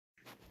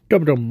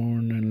Good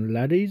morning,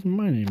 laddies.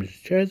 My name is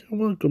Chaz, and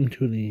welcome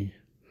to the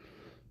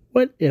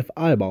What If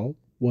Eyeball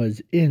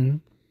Was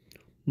in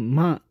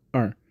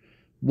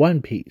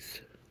One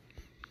Piece.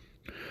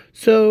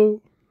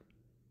 So,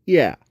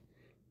 yeah.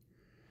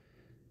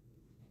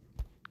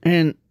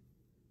 And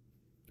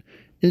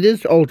in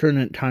this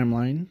alternate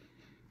timeline,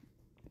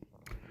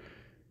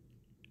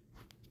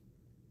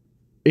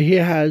 he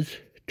has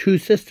two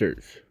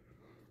sisters.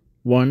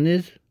 One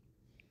is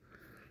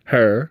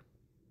her,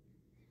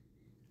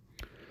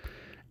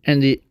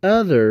 and the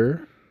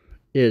other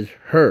is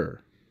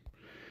her.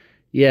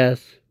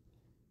 Yes,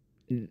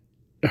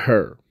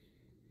 her.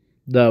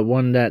 The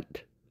one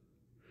that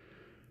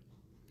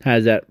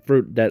has that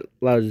fruit that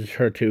allows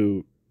her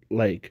to,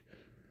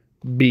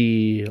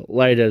 be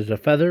light as a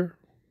feather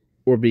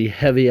or be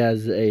heavy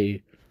as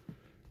a,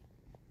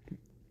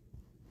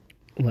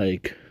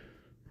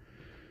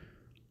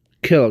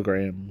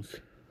 kilograms.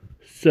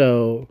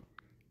 So,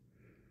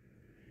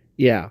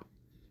 yeah.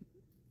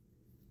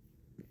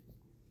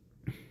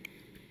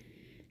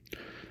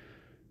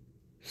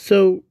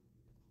 So,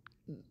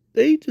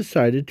 they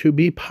decided to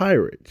be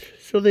pirates.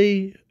 So,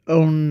 they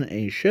own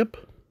a ship.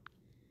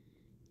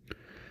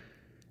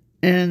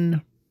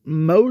 And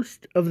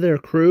most of their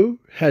crew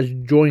has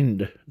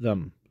joined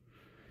them.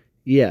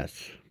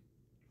 Yes.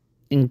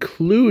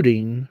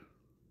 Including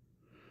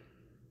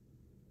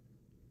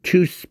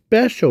two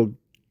special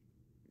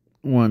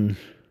ones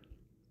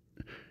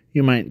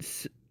you might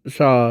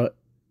saw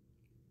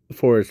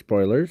for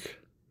spoilers.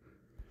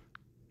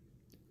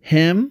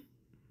 Him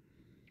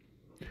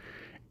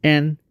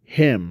and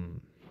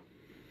him.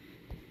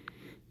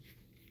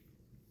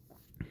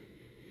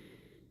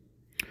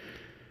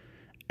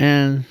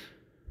 And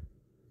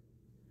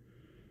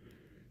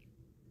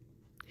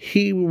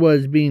he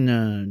was being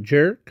a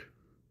jerk.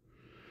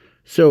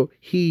 So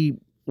he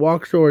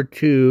walks over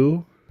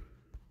to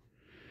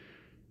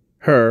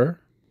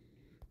her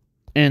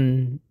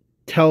and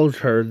tells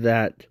her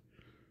that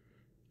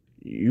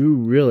you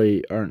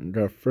really aren't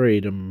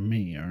afraid of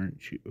me,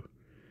 aren't you?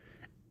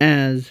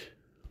 As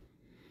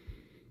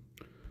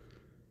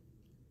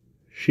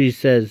she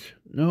says,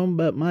 no,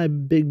 but my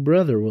big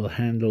brother will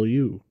handle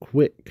you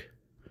quick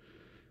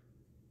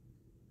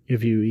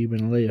if you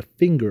even lay a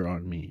finger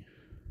on me.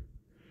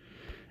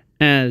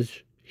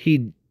 As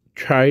he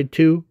tried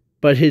to,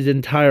 but his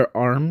entire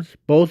arms,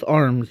 both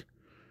arms,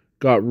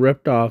 got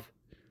ripped off.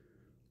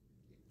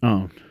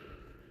 Oh,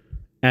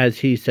 as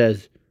he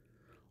says,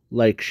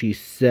 like she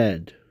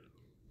said.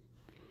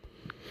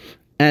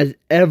 As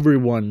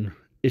everyone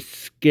is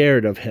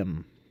scared of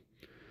him.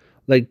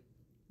 Like,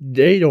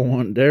 they don't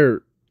want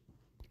their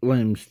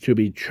limbs to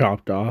be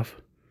chopped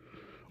off.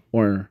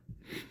 Or,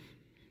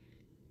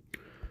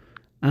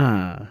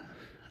 I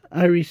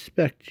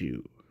respect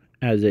you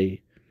as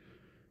a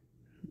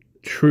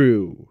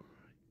true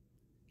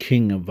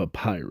king of a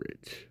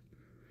pirate.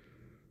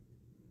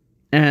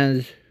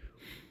 As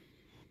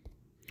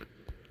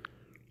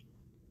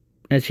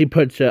he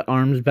puts the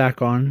arms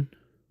back on,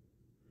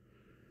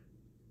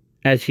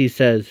 as he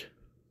says,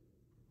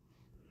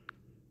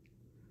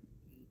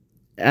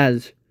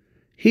 as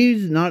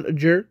he's not a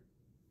jerk,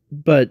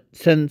 but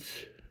since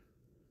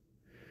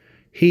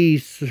he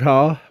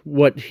saw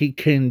what he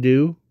can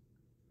do,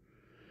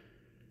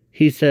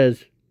 he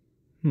says,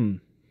 you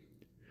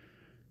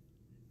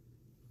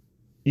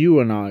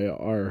and I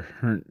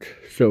aren't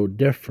so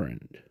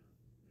different.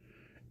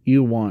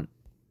 You want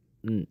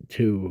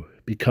to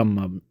become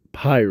a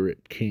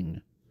pirate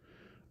king,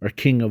 or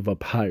king of a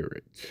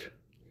pirates.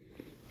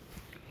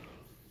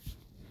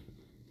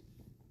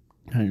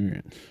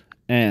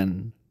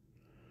 And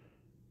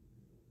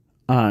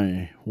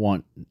I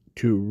want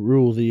to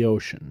rule the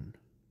ocean.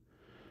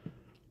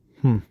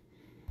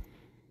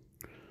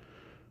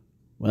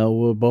 Well,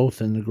 we're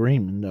both in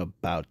agreement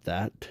about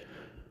that.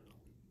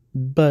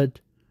 But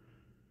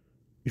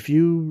if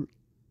you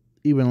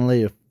even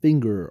lay a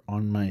finger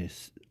on my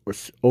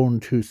own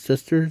two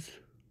sisters,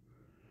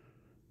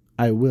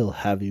 I will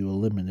have you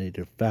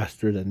eliminated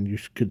faster than you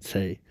could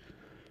say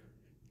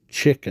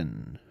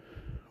chicken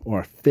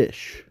or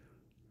fish.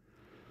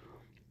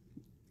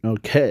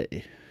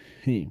 Okay.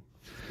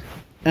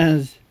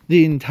 As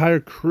the entire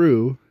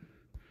crew,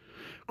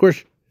 of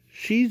course,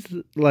 she's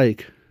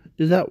like,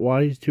 is that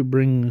wise to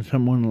bring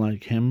someone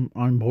like him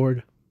on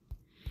board?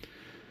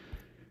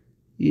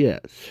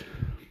 Yes.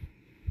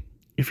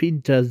 If he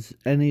does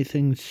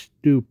anything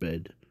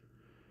stupid,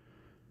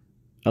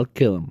 I'll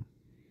kill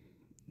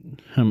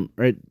him.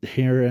 Right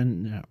here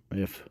and now,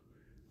 if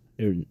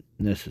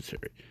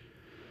necessary.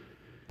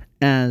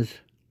 As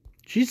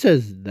she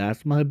says,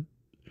 that's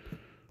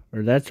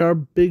our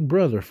big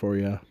brother for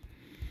you.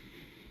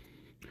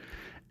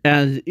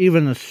 As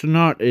even the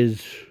snot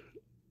is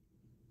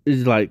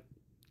like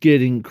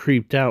getting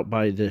creeped out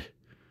by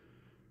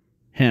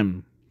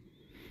him.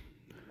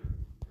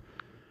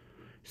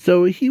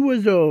 So he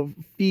was a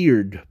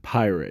feared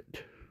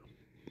pirate.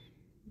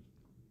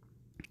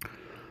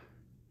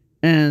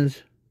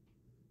 As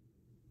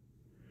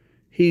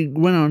he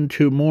went on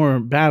to more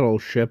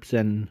battleships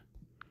and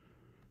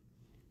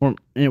or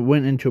it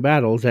went into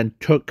battles and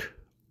took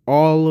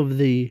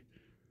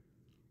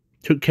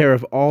care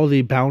of all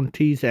the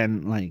bounties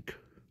and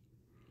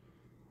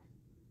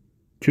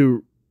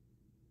to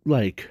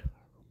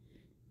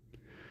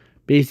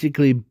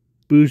basically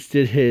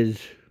boosted his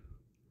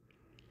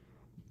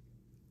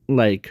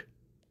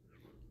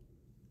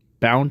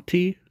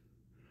bounty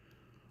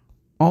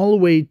all the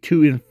way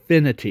to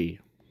infinity.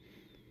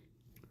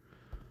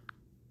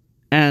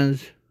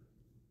 As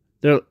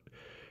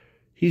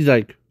he's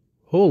like,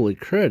 holy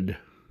crud,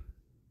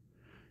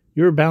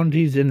 your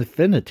bounty's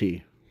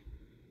infinity.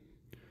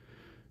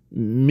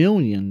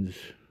 Millions.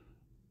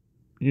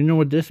 You know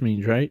what this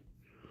means, right?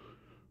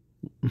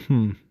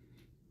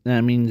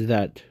 That means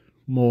that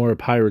more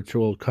pirates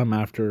will come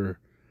after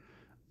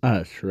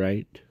us,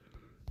 right?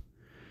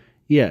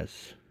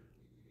 Yes.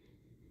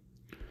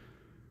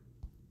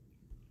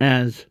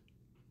 As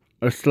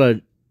a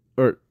sludge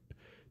or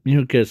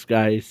mucus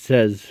guy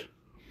says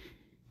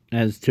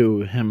as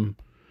to him,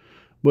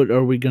 what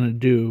are we gonna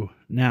do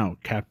now,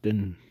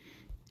 Captain?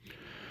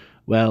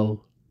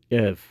 Well,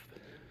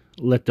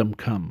 let them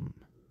come.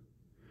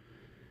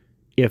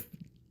 If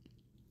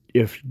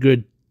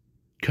good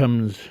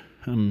comes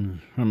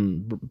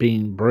from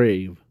being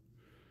brave,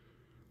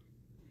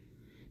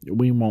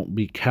 we won't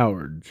be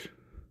cowards.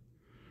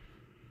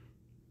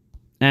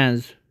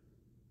 As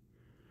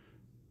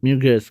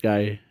Mucus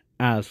guy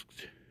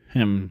asked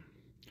him,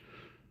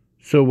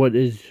 so what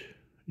is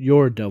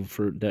your devil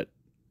fruit that,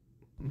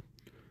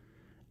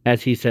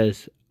 as he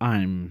says,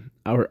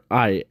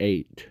 I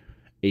ate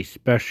a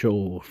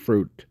special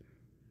fruit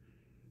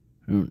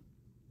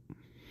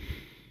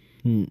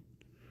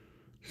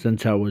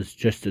since I was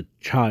just a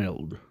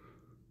child.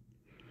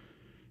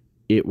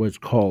 It was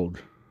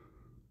called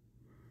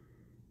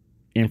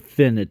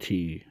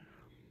Infinity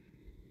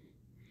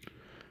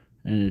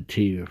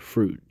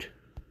fruit.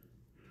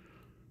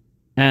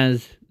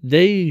 As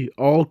they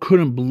all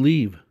couldn't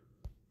believe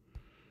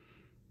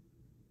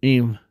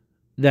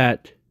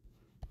that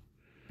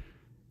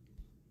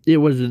it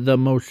was the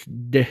most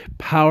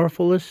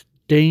powerfulest,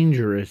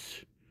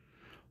 dangerous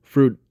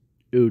fruit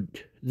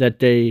that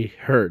they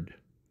heard.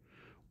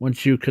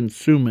 Once you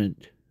consume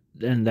it,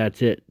 then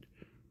that's it.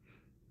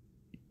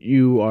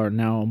 You are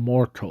now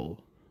mortal.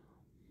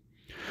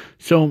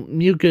 So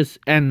Mucus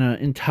and the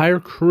entire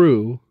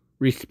crew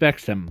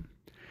respects him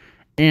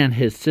and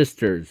his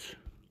sisters.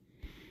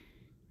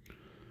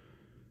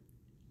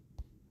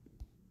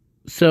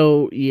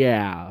 So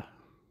yeah,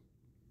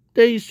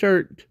 they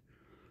start.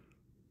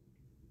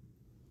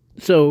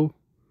 So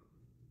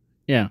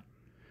yeah,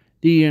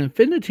 the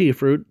Infinity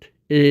fruit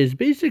is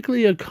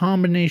basically a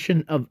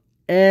combination of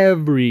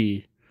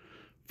every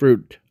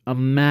fruit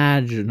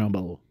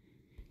imaginable.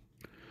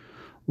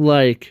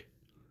 Like,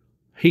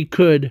 he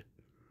could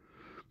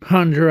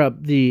conjure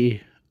up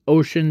the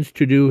oceans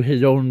to do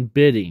his own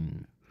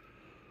bidding,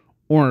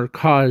 or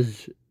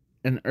cause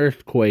an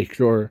earthquake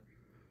or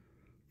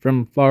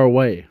from far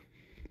away.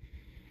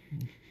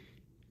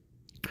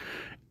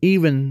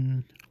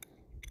 Even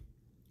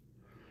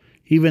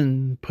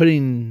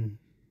putting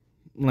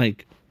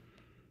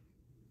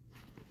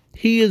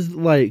he is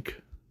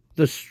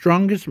the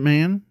strongest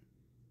man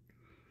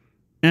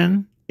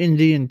and in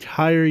the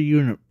entire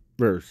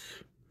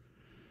universe.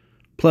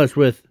 Plus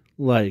with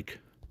he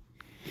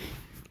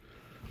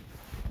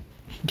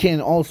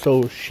can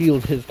also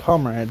shield his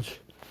comrades.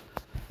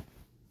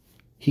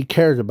 He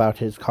cares about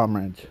his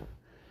comrades.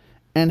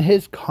 And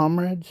his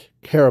comrades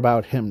care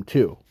about him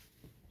too.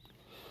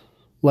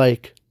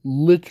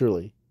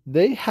 Literally,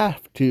 they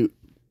have to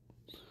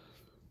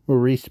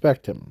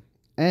respect him.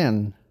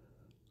 And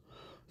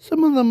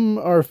some of them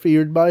are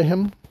feared by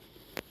him.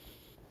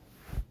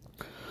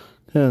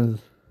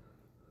 Because,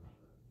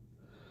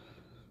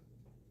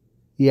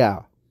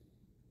 yeah.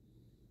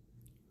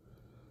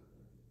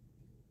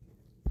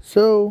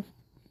 So,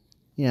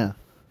 yeah.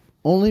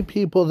 Only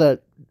people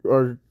that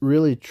are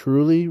really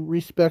truly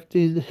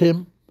respecting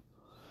him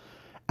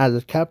as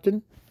a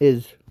captain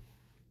is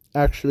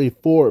actually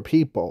 4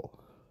 people.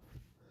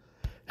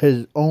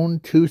 His own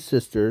 2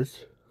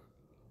 sisters,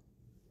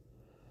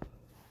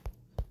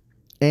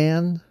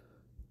 and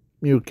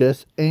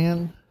Mucus,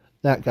 and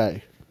that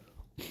guy.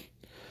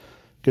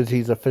 Because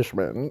he's a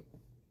fisherman.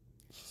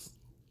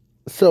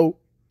 So,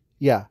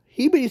 yeah,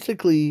 he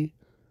basically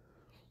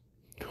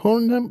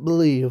couldn't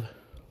believe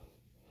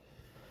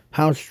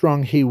how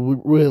strong he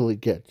really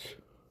gets.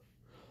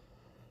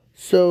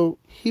 So,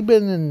 he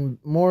been in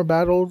more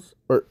battles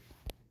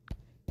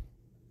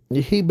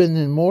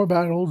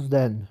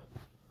than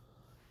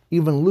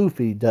even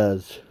Luffy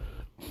does.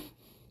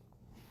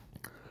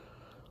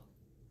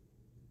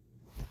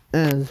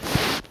 And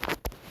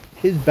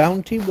his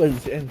bounty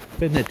was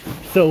infinity.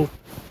 So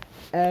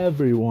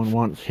everyone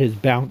wants his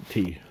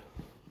bounty.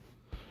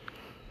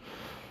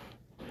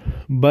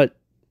 But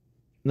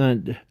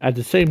at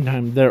the same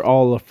time, they're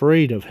all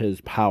afraid of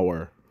his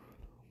power.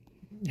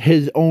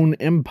 His own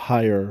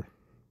empire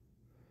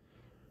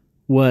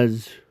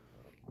was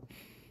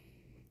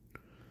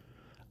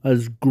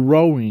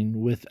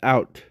growing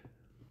without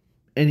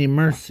any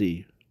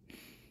mercy.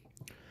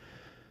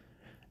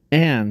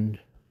 And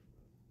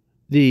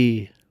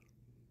the,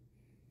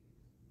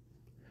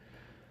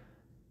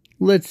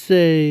 let's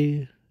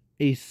say,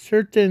 a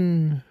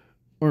certain,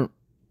 or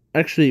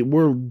actually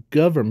world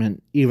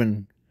government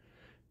even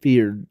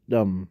feared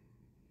them.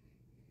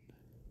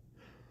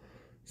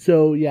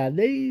 So yeah,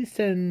 they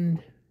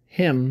send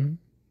him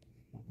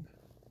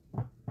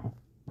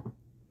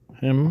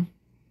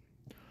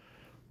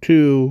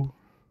to,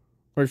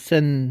 or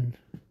send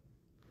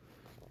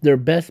their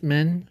best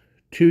men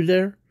to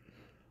there,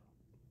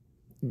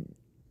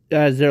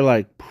 as they're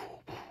like,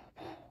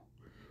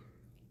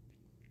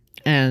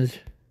 as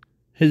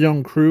his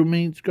own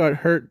crewmates got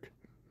hurt,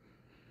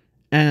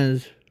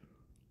 as,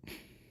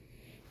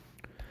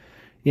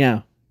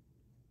 yeah,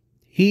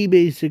 he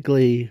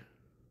basically,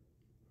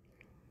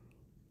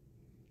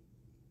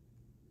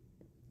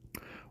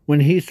 when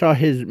he saw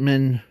his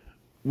men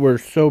were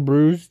so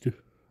bruised,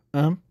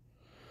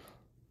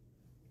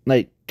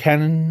 like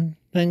cannon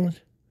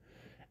things,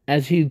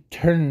 as he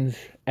turns,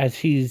 as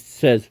he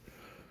says,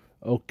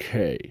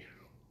 okay,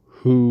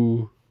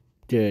 who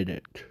did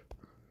it?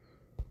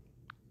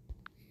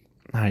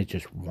 I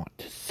just want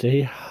to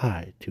say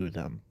hi to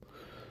them.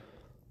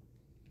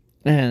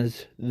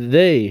 As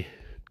they,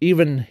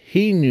 even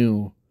he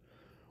knew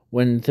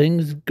when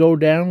things go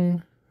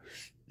down,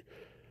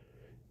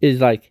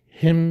 is like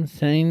him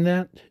saying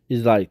that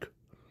is like,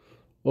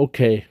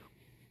 okay.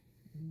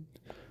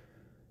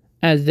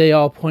 As they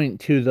all point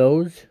to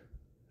those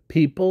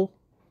people,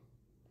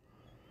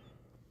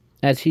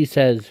 as he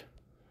says,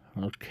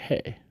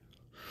 okay.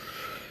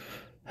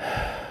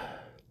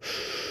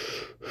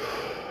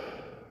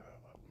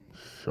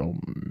 So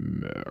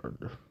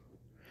mad.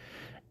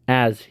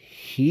 As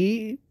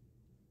he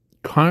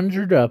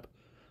conjured up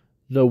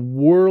the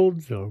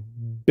world's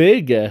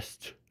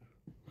biggest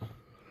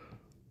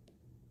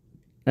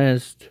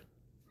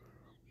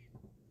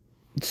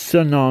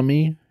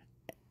tsunami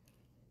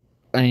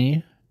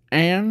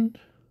and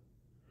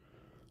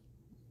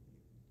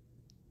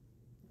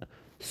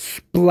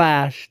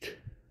splashed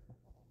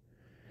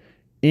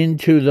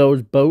into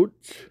those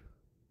boats,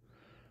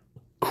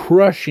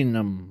 crushing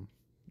them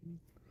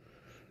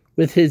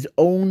with his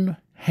own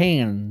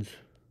hands.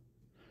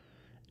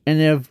 And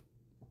if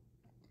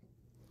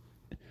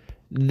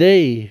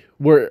they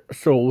were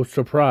so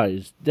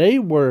surprised, they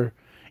were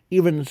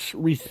even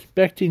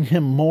respecting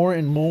him more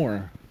and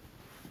more,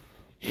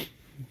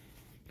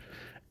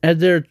 as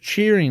they're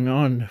cheering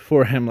on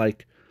for him,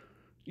 like,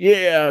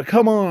 yeah,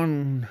 come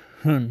on,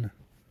 hun.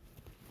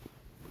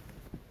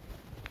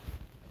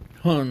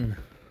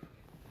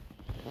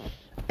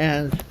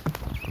 And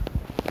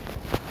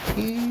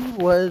he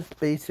was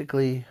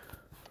basically,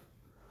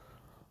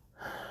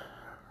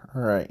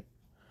 right,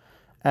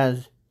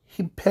 as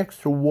he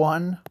picks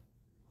one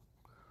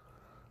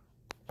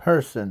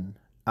person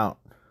out,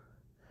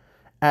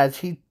 as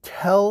he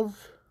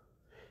tells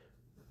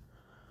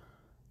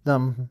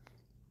them,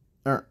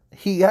 or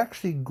he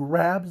actually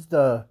grabs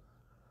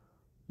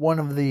one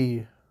of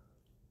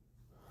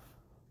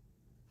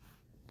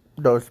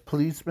those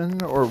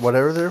policemen, or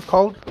whatever they're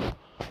called.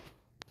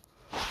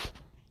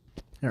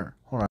 Here,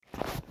 hold on.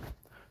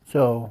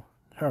 So,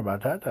 sorry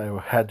about that. I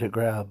had to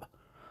grab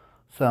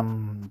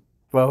some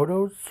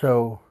photos.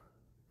 So,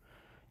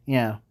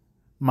 yeah,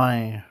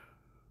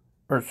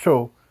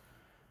 so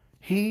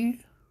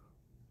he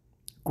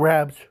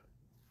grabs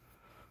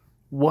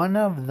one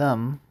of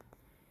them.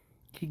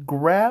 He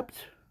grabs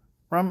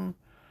from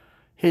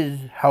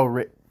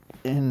how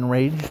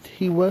enraged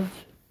he was.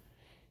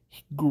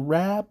 He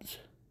grabs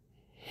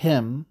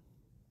him,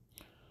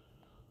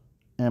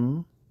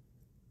 and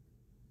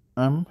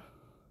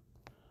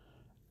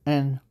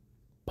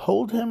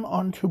pulled him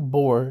onto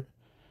board,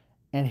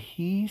 and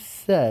he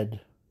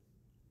said,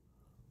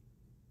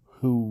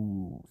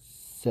 who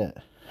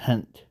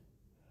sent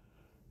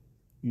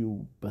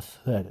you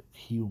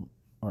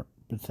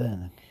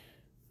pathetic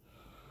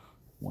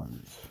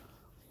ones?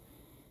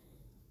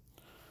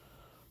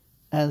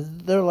 As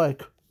they're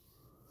like,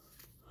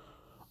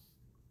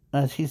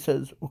 as he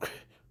says, okay,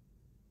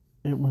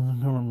 it was the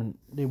government,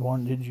 they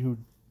wanted you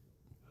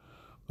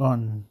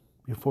gone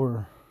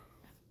before,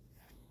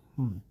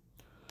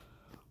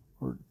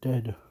 or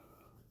dead,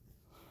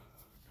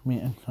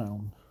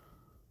 exiled.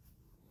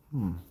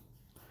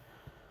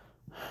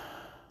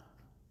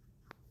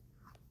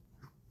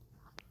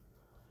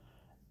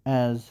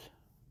 As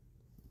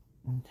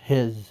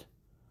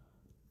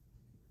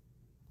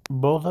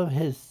both of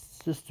his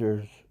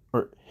sisters,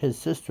 or his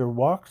sister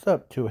walks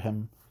up to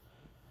him,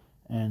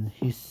 and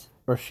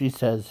she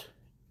says,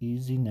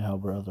 easy now,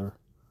 brother.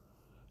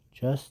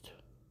 Just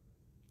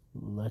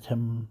let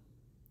him,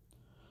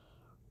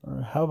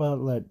 or how about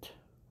let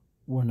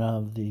one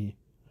of the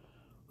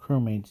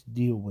crewmates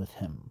deal with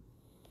him.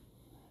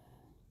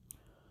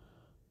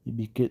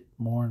 Maybe get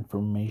more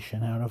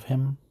information out of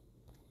him.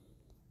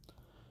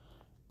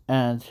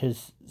 As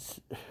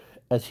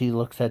he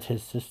looks at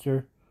his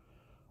sister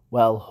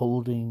while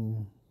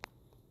holding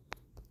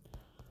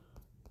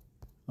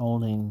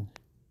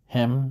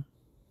him,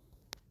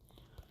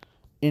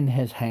 in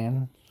his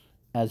hand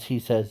as he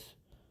says,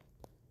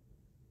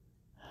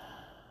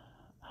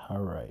 all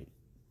right.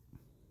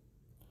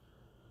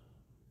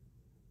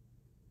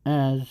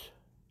 As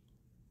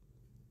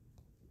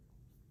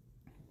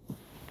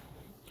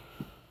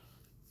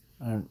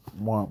I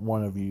want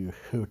one of you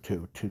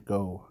Hutu to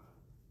go,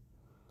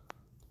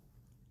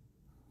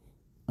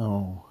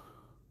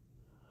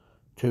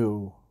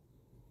 to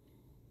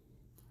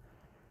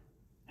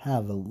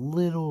have a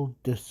little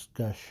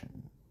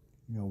discussion,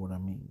 you know what I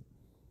mean,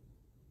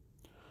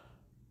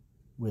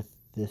 with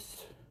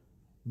this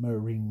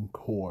Marine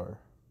Corps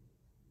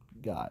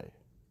guy.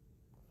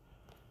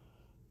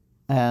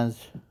 As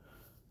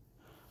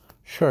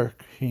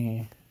Shirk,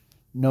 he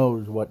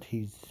knows what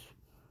he's,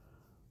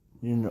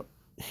 he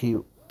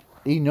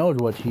knows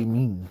what he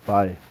means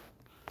by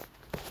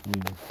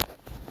you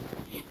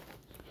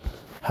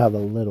have a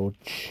little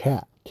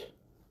chat.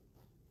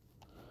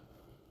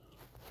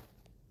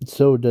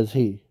 So does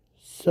he.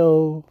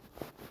 So,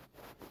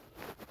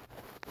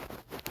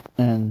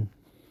 and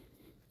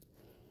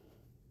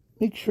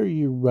make sure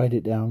you write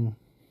it down.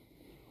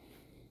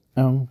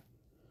 So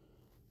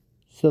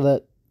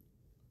that,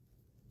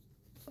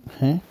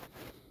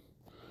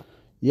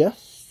 yes,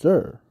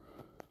 sir.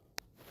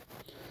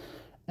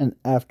 And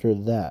after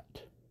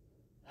that,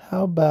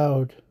 how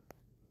about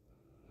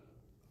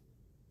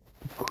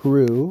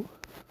crew?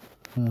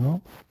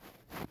 Well,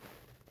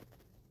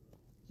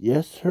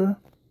 yes, sir.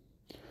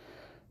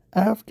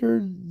 After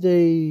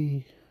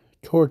they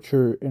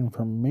torture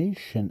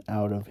information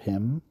out of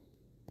him,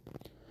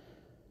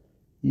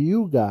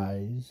 you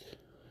guys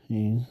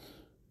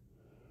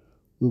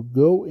will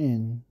go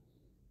in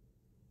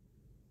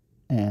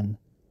and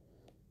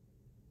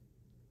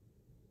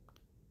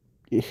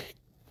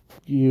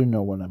you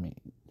know what I mean.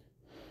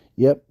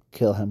 Yep,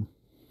 kill him.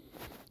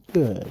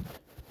 Good.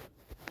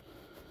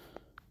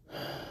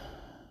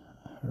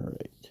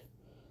 Alright.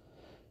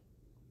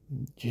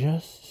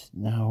 Just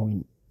now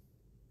we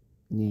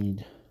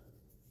need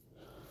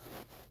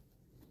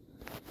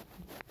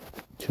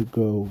to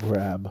go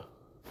grab,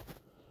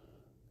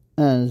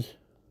 as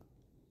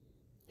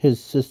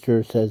his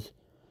sister says,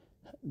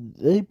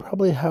 they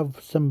probably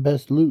have some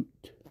best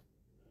loot.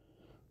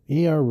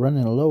 We are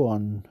running low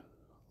on,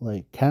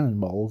 like,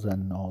 cannonballs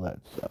and all that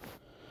stuff.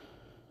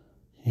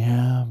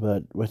 Yeah,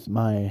 but with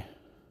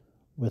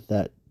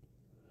that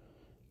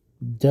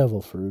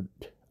devil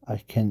fruit, I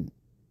can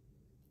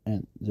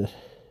and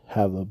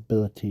have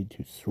ability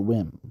to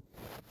swim.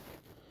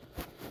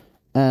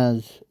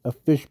 As a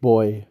fish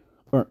boy,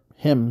 or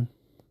him,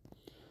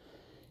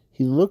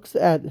 he looks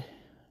at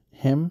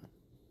him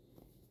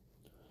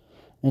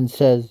and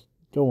says,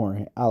 don't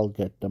worry, I'll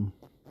get them.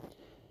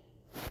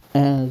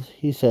 As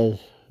he says,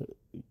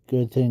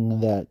 good thing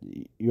that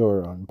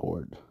you're on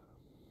board.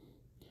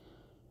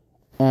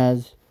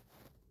 As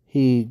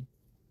he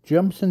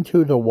jumps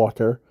into the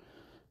water,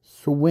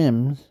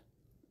 swims,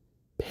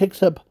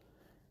 picks up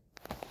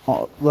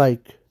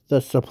like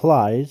the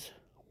supplies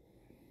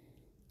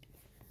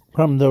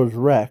from those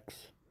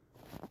wrecks,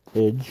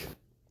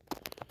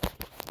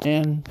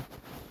 and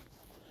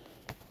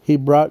he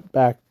brought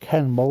back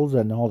cannonballs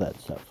and all that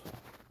stuff.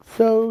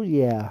 So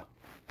yeah,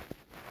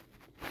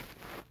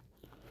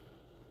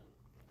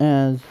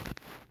 as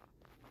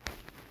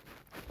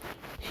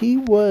he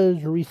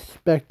was a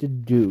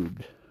respected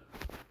dude,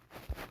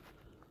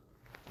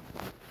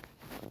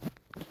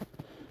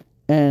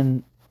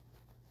 and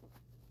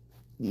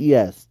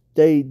yes,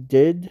 they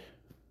did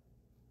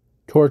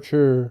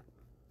torture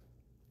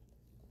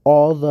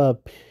all the,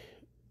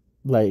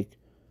 like,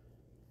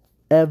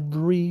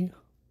 every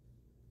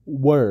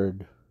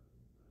word,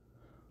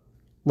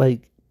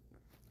 like,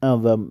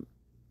 of the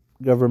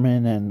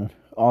government and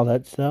all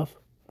that stuff.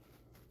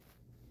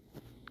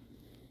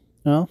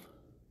 No?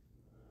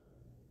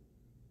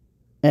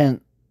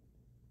 And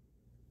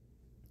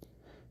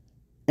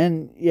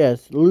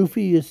yes,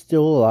 Luffy is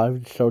still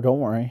alive, so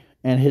don't worry,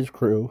 and his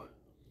crew.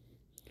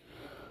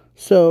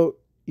 So,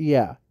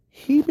 yeah,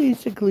 he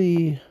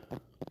basically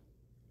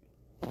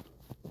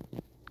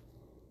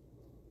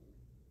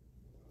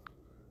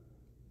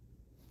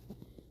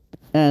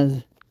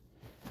as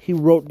he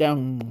wrote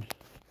down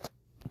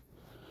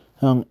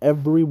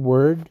every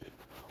word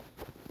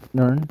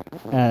learned,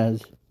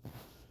 as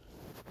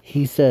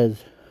he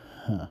says,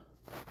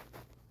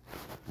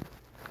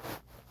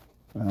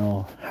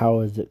 well, how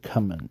is it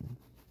coming?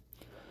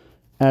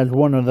 As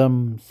one of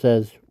them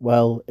says,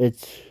 well,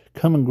 it's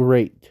coming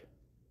great.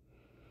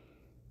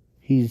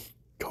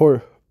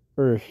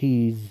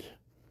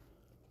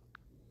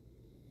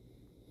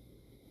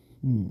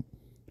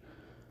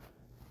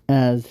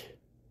 As,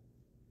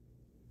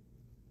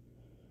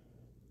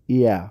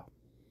 yeah.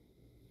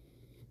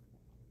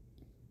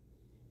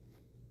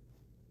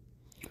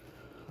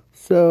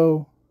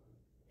 So,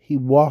 he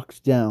walks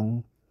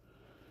down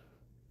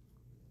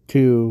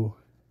to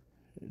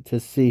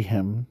see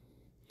him,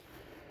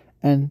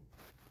 and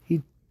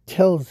he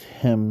tells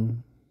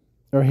him,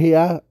 or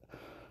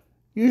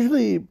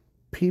usually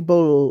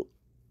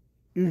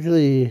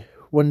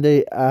when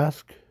they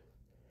ask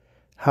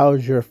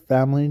how's your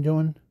family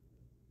doing?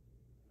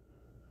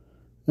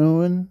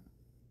 Doing?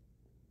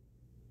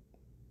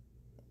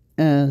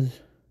 As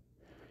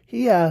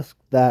he asked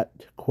that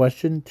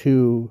question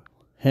to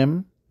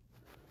him,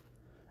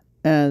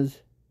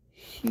 as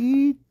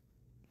he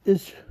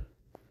is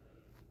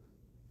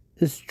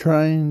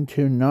trying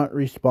to not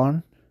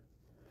respond,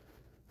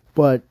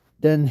 but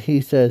then he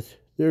says,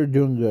 they're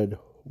doing good.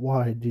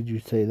 Why did you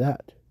say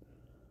that?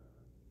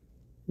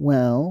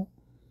 Well,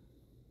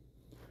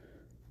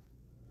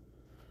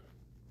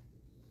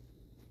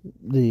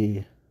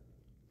 they're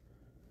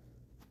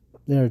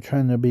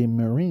trying to be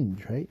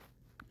Marines, right?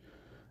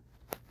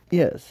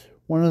 Yes,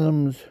 one of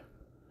them's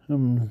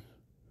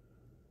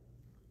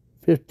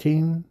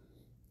 15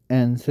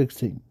 and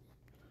 16.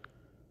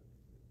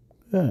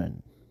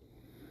 Good.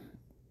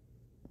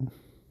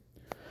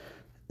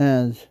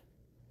 As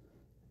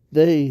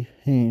he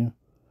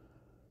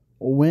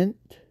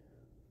went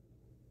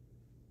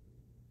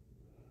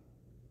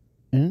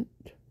in,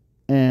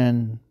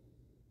 and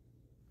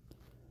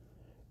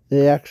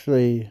they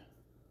actually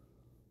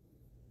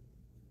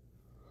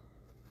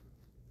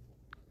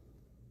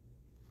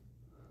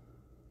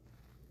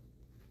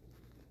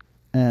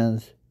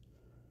as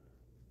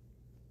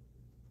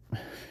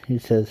he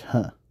says,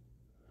 how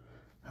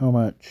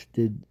much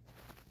did...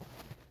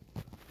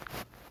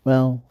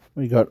 Well,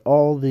 we got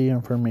all the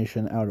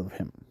information out of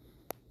him.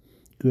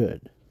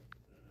 Good.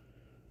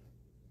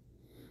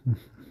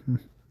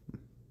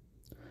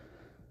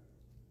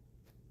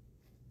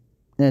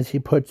 As he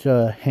puts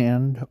a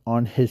hand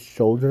on his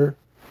shoulder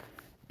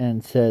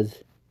and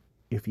says,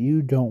 if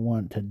you don't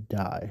want to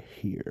die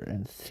here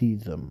and see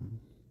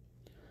them,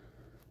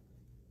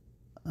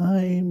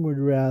 I would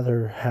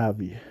rather have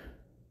you,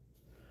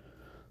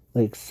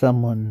 like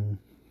someone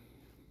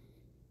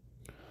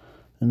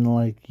and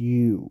like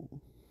you,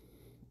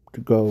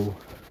 to go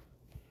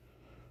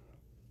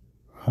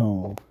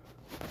home,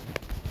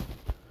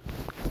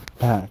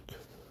 back,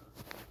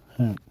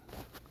 and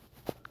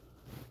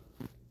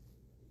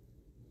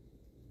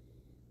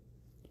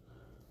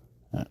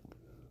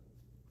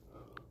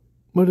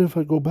but if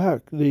I go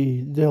back,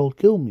 they'll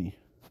kill me.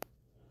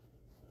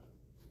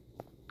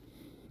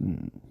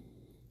 You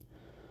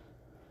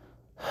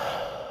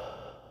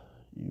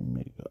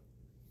make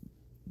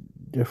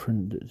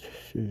different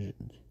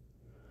decisions.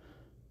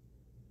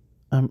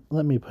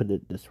 Let me put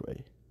it this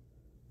way.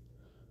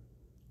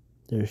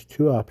 There's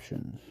two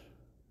options.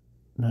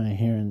 Not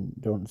hear and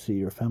don't see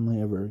your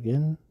family ever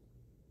again,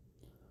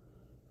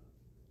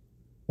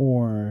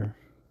 or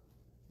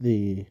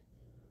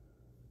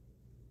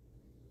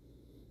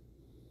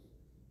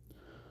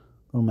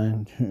go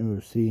back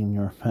to seeing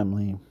your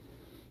family,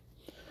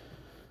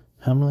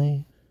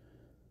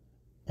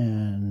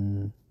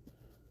 and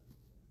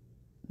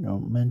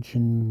don't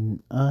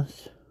mention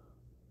us.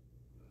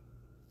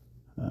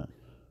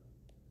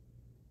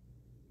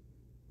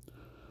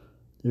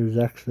 There's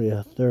actually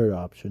a third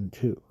option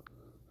too.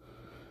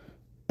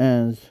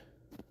 As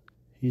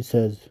he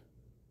says,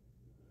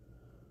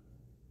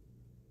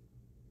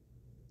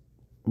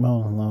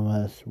 most of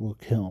us will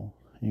kill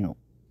you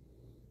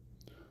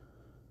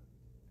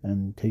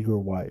and take your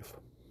wife.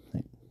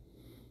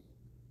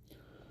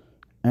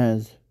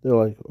 As they're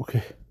like,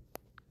 okay.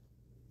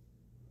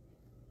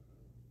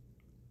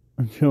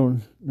 And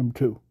shows number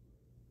 2.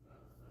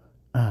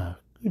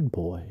 Good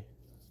boy.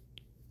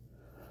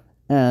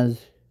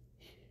 As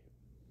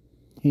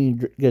he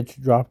gets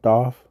dropped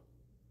off.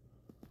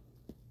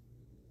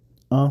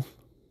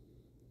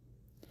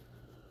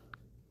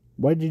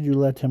 Why did you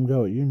let him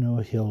go? You know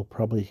he'll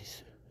probably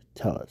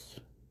tell us.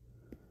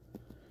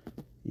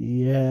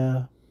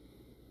 Yeah,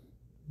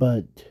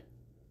 but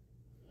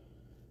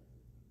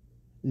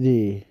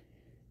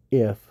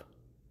if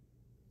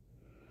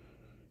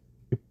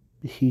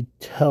he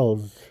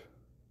tells,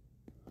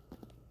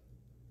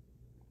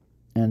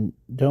 and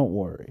don't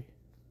worry,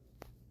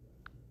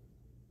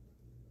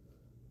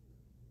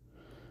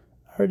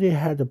 I already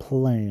had a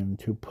plan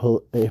to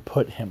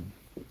put him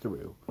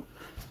through.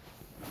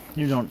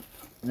 You don't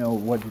know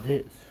what it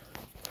is.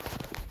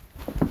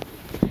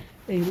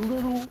 A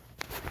little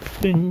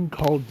thing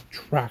called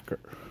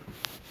tracker.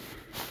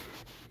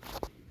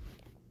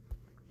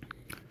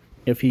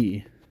 If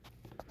he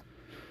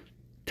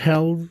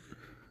tells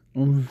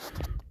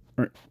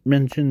or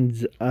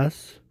mentions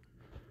us,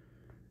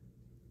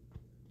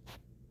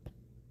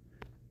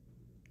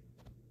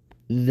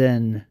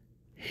 then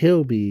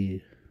he'll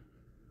be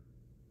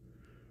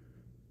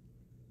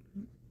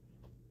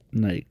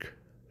like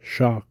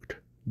shocked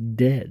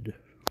dead.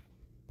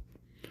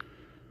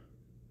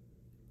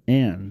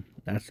 And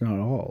that's not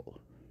all.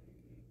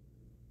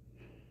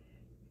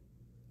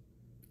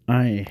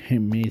 I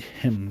made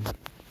him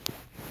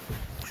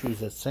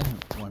choose a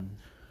second one,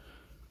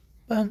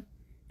 but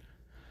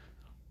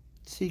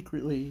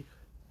secretly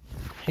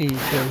he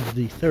chose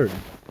the third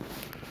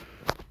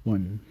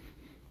one.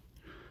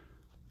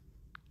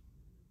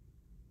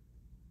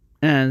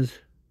 As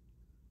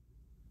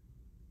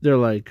they're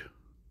like,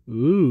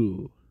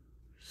 ooh,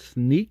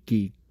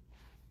 sneaky.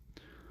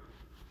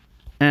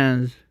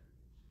 As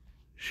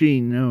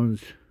she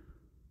knows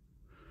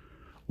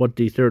what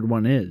the third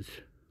one is.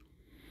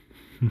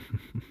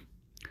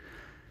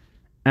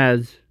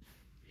 As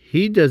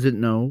he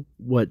doesn't know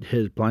what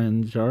his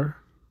plans are.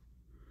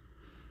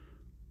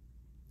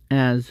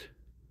 As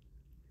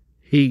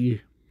he,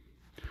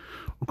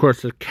 of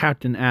course, the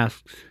captain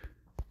asks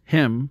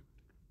him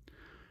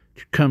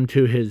to come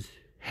to his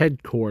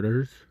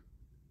headquarters,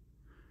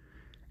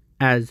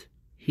 as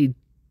he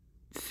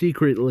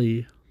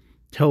secretly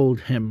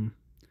told him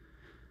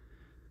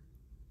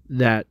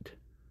that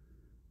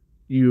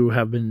you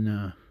have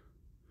been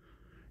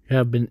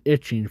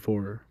itching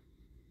for,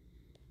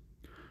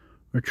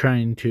 or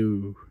trying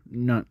to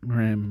not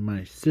ram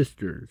my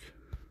sisters.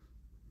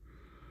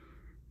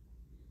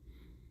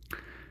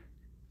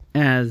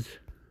 As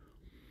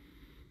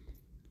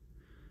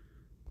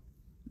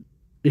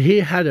he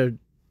had a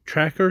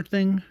tracker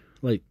thing,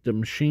 like the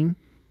machine,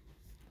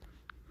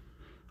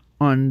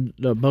 on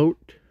the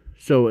boat,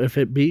 so if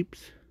it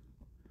beeps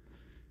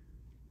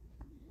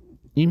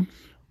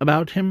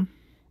about him,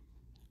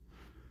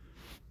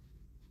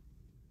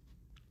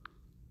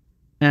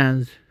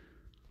 as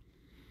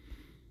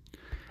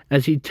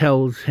he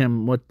tells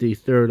him what the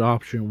third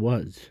option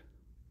was.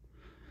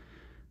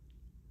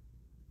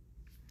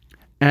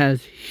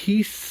 As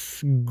he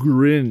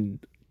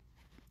grinned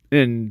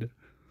and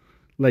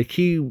like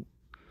he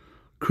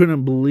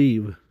couldn't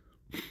believe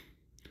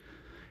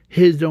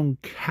his own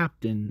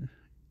captain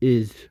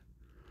is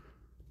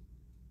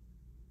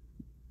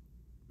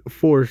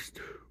forced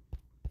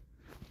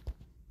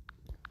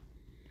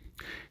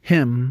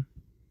him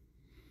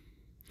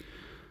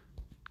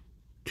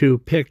to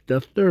pick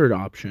the third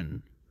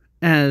option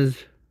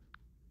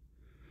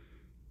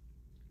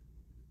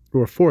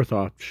or fourth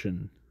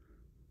option.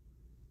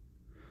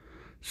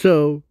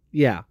 So,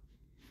 yeah.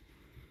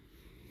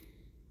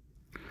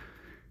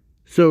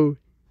 So,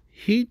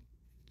 he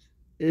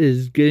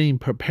is getting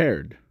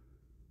prepared.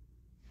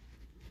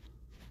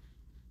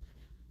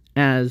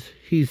 As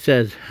he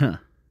says,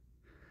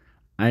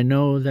 I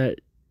know that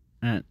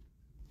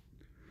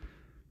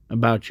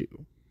about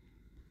you.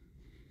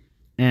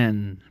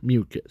 And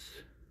Mucus.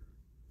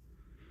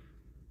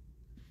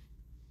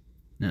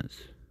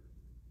 Yes.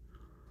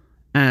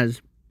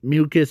 As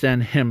Mucus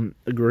and him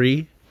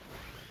agree,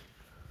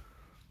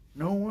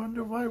 no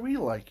wonder why we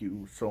like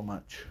you so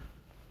much,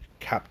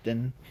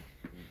 Captain.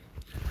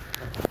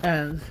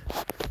 As,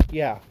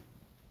 yeah.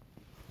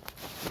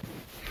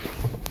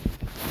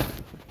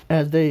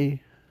 As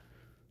they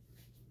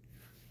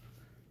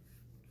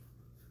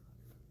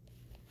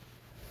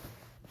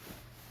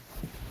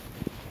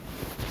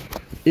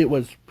it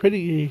was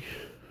pretty,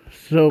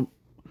 so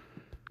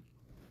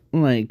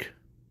like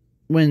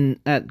when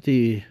at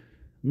the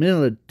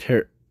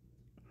military,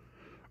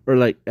 or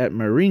like at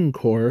Marine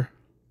Corps,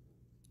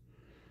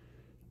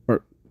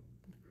 or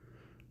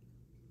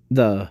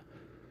the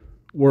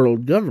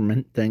world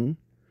government thing,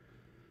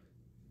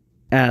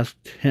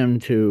 asked him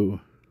to,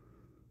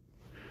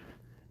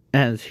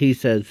 as he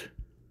says,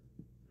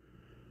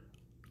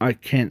 I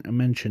can't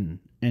mention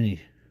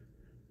anything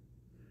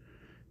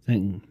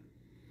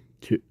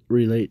to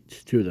relate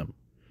to them.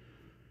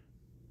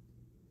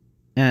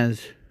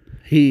 As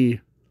he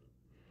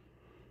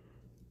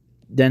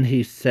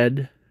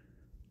said,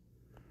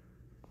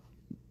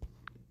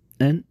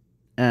 and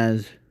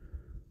as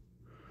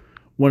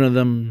one of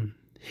them,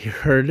 he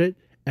heard it,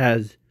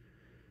 as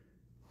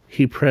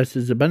he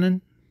presses a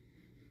button,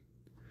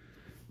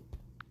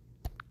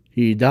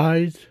 he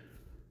dies,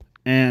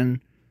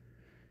 and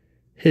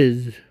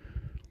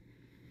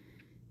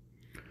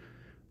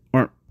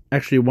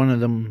actually one of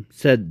them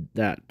said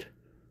that,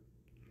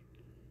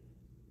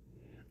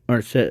 or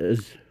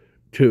says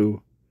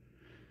to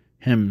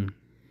him,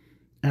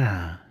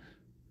 are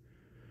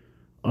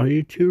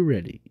you two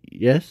ready?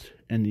 Yes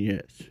and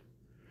yes.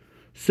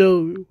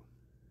 So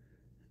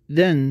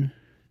then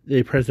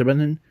they press a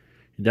button,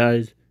 he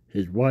dies,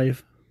 his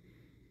wife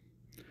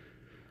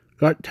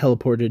got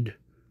teleported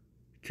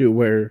to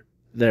where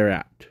they're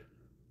at.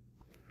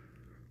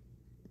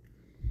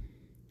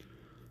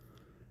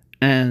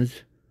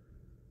 As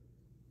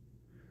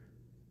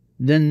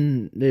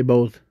then they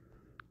both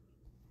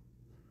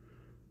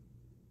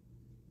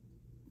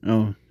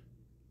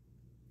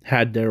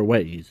had their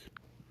ways.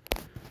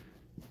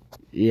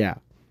 Yeah.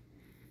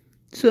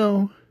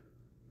 So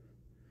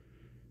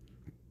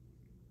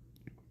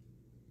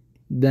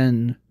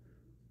then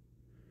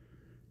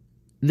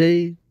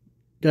they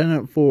done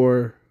it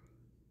for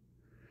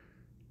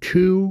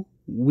 2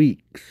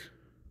 weeks.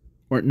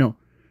 Or no,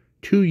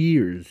 2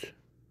 years.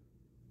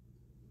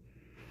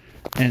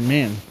 And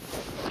man,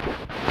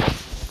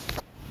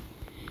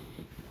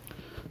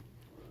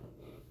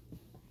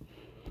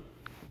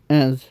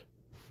 as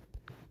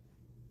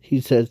he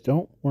says,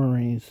 don't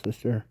worry,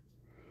 sister.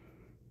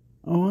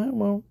 Oh, I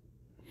won't.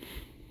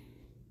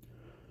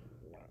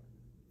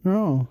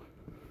 No.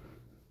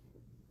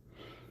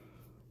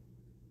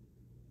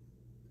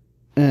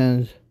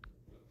 As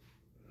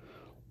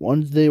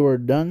once they were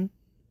done,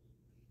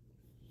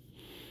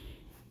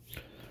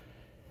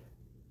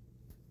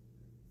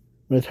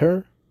 with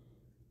her,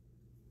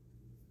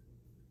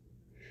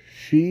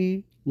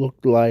 she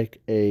looked like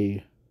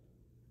a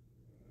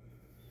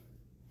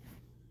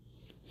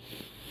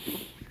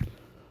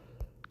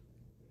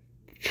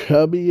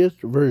chubbiest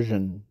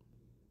version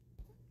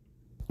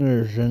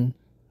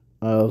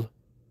of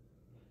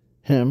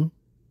him,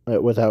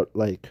 without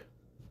like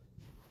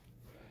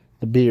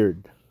the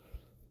beard.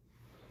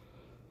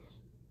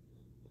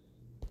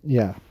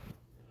 Yeah,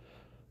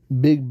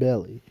 big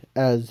belly,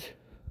 as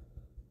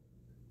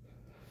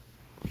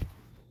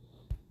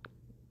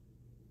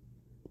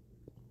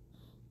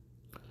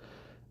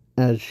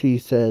she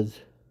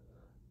says,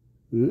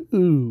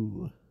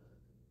 ooh,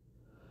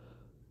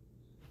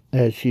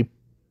 as she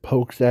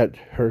pokes at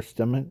her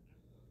stomach.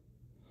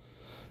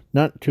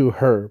 Not to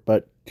her,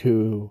 but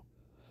to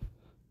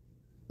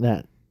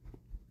that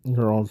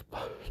girl's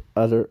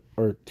to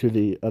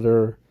the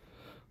other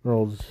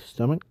girl's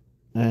stomach.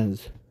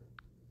 As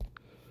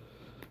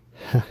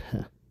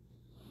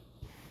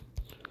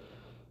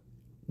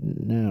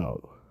now,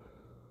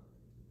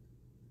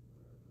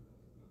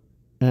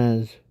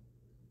 as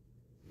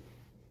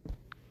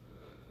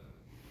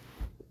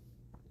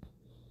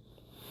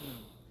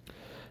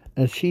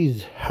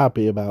she's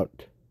happy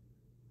about,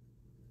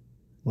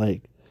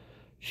 like,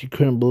 she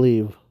couldn't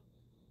believe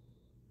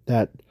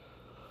that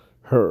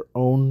her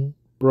own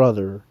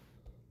brother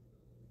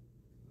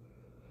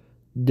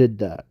did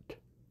that.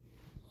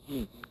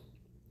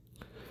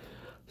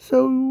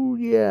 So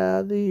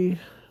yeah,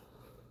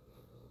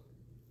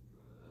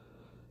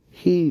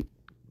 he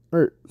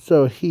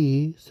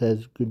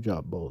says, "Good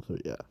job, both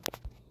of you.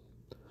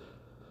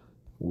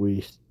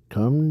 We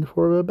come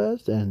for the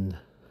best, and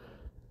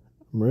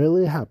I'm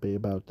really happy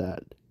about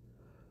that."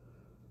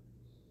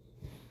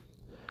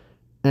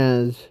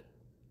 As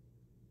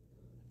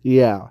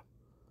yeah,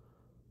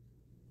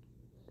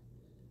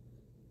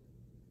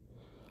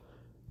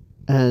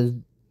 as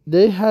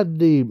they had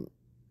the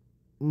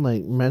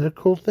like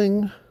medical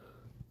thing,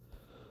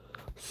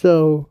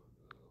 so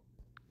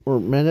or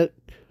medic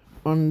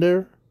on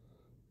there,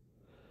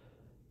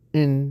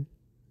 and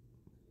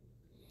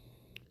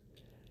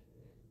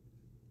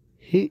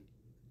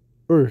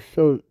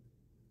so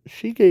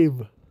she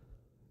gave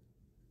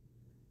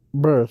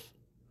birth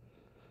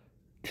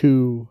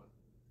to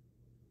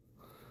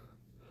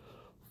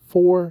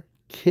 4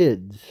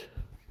 kids,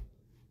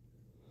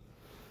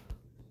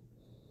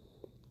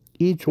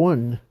 each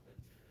one,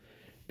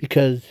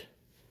 because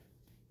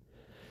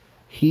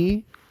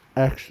he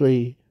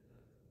actually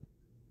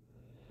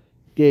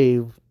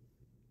gave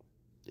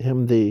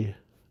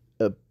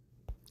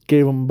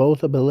gave him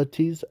both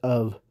abilities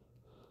of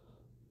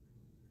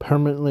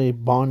permanently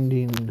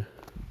bonding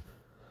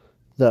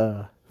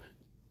the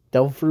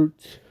devil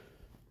fruits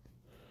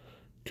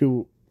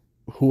to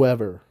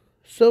whoever.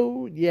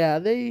 So yeah,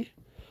 the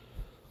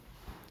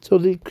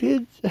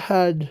kids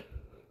had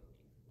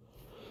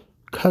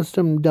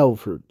custom devil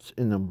fruits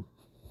in them.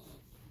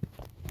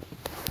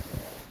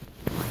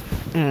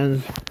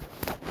 And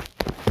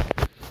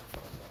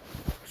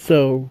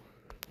so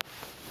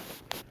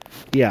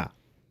yeah,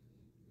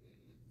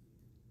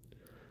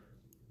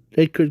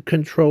 they could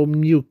control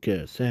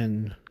mucus,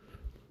 and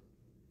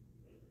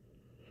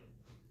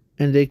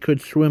they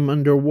could swim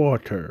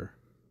underwater.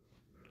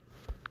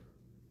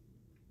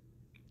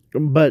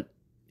 But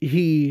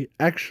he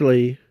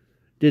actually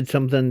did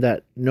something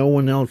that no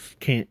one else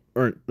can't,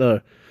 or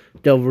the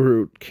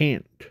Delverute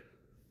can't.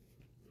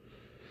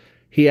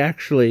 He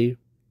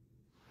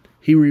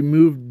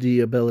removed the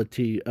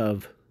ability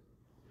of,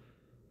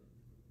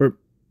 or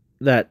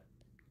that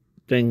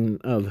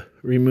thing of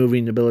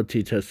removing the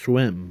ability to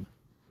swim.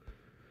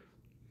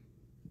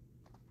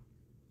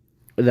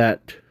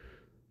 That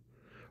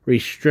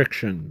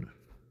restriction.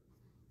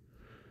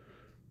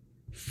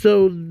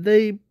 So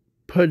they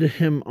put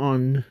him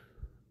on.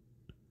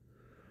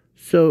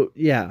 So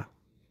yeah.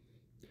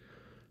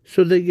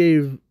 So they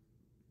gave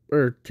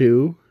her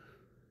 2.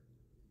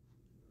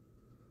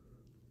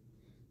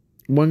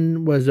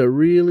 One was a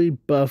really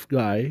buff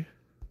guy.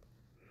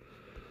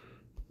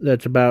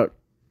 That's about,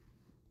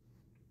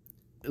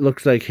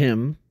 looks like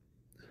him.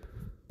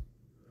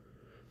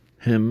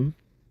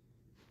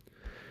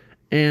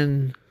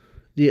 And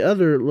the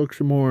other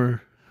looks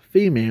more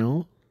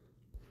female.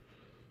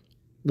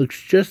 Looks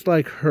just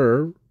like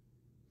her.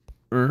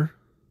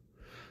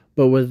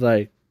 But with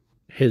like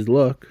his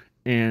look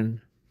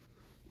and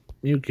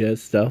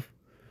mucus stuff.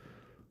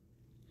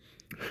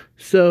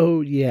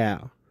 So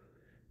yeah.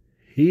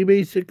 He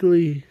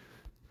basically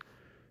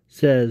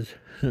says,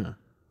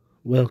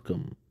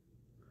 welcome.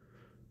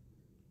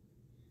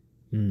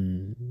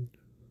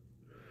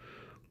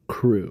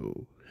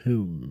 Crew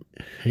who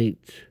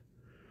hates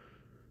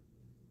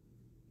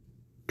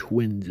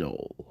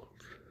Twinzel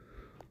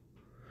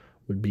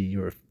would be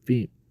your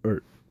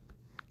or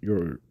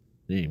your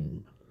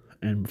name,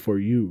 and for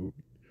you,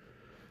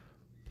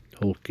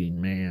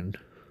 hulking man,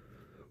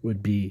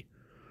 would be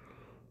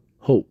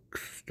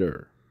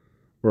Hulkster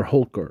or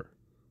Hulker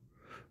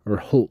or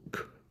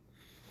Hulk.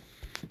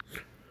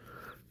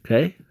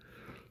 Okay?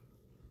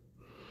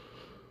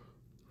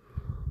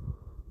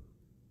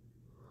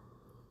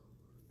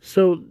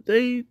 So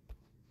they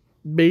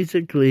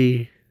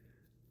basically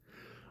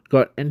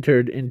got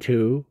entered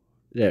into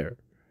there.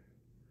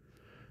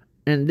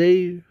 And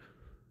they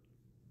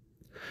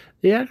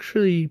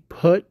actually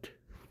put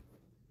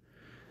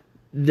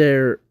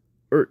their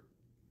or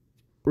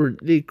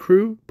the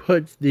crew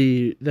puts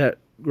that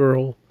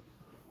girl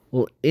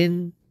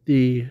in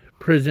the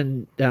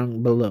prison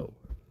down below.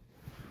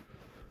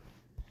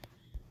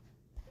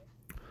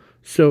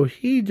 So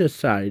he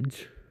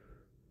decides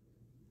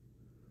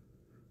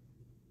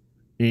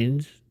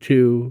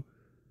to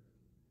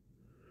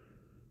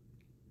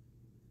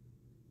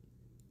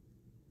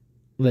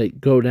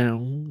go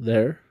down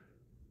there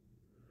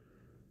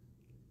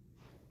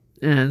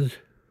and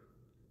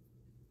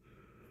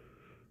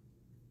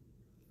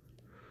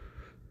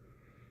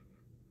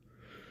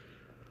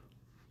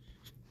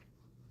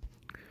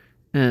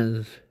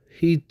as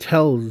he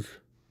tells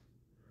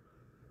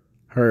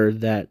her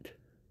that,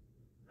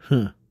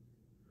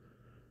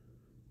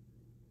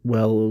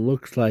 well, it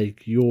looks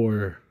like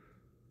you're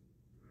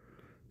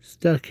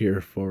stuck here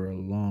for a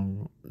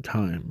long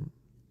time.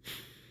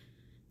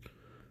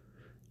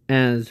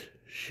 As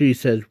she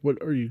says,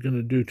 what are you going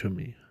to do to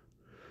me?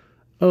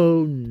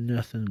 Oh,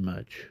 nothing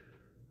much.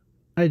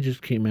 I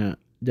just came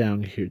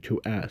down here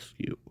to ask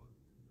you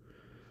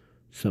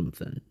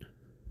something.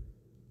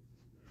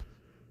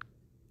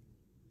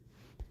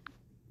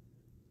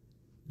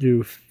 Do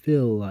you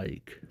feel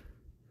like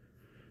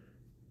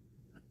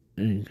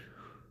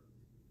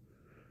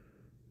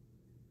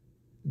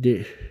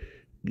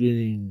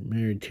getting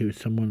married to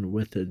someone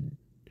with a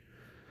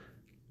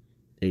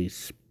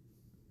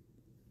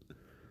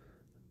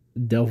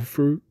devil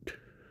fruit?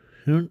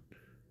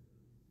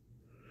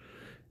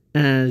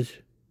 As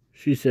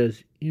she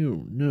says,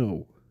 you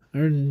know,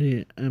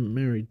 I'm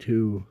married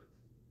to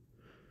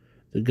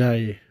the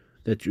guy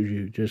that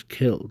you just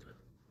killed.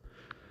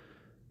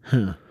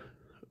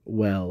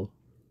 Well,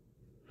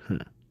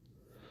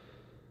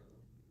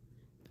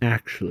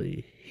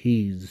 actually,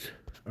 he's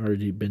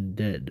already been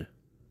dead.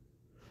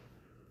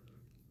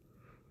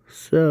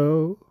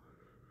 So,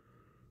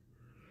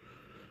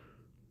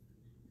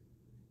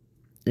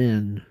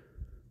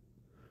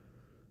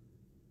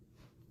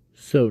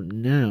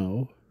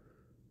 now,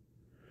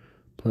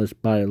 plus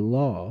by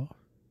law,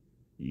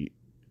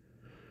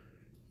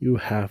 you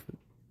have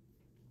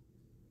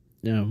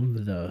now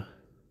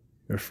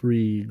a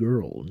free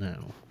girl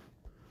now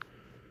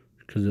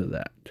because of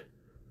that.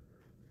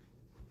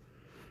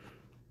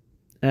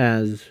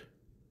 As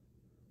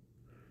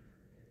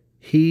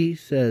he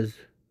says,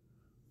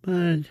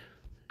 but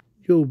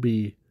you'll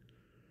be,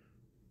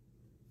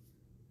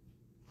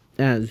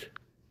 as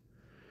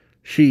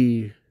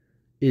she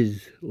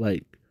is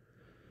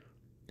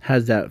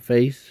has that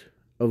face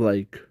of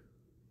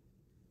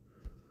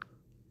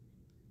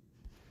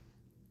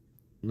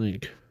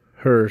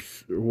her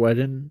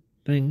wedding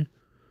thing,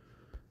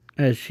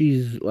 as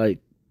she's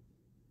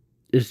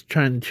is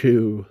trying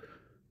to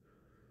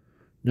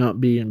not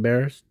be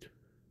embarrassed,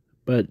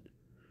 but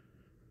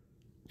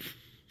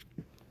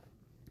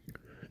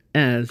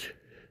as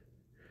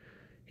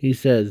he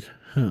says,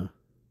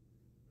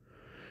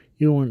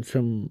 you want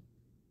some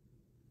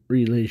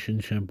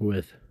relationship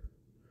with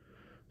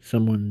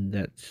someone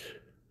that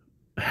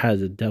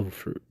has a devil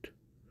fruit.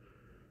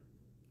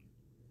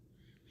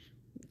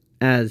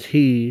 As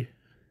he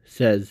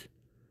says,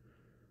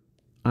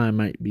 I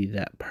might be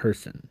that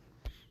person.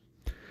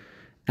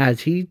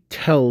 As he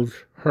tells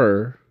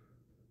her,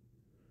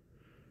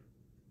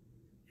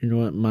 you know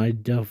what my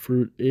devil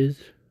fruit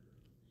is?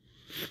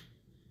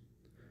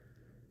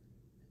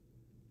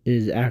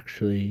 Is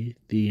actually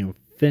the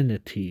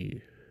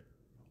infinity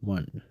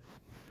one.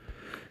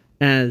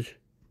 As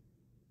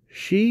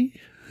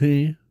she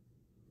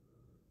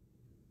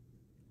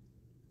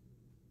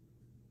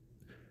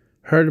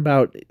heard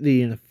about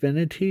the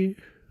infinity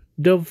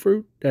devil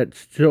fruit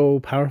that's so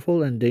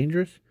powerful and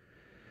dangerous,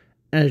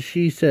 as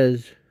she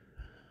says,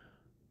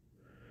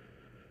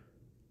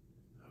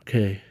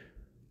 okay,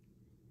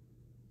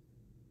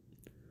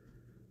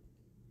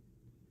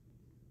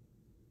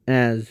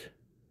 as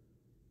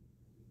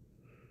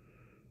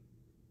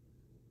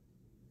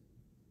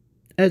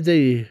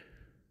they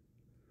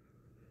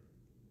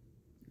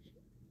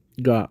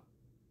got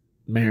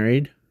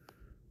married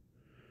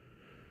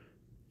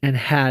and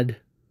had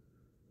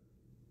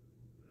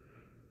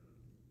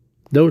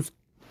those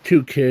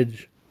two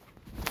kids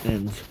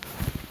and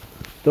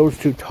those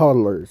two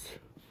toddlers,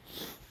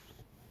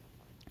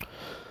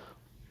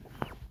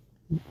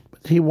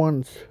 he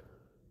wants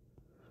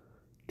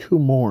two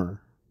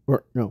more,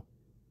 or no,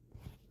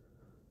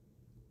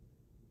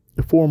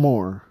 4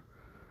 more.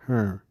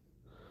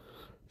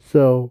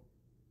 So,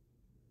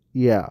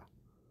 yeah.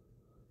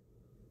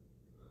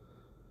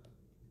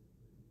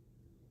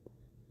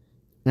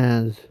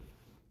 As,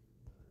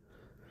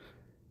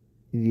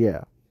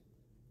 yeah.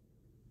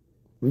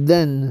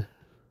 Then,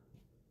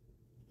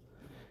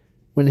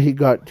 when he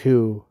got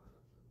to,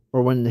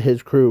 or when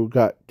his crew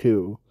got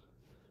to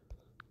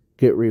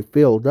get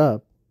refilled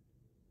up,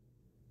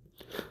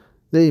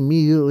 they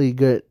immediately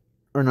get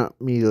or not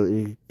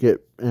immediately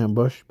get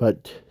ambushed,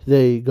 but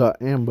they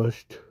got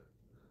ambushed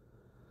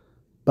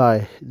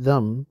by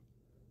them,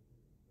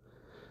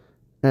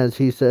 as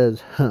he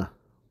says,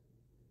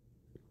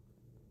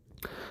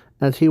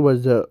 as he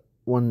was the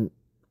one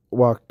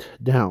walked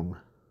down,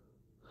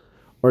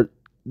 or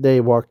they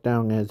walked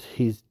down as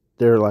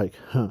they're like,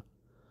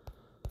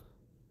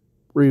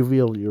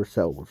 reveal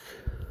yourselves.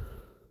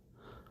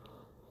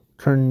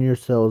 Turn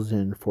yourselves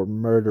in for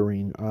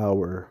murdering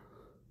our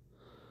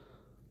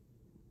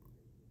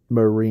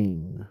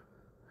Marine.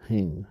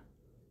 Hing.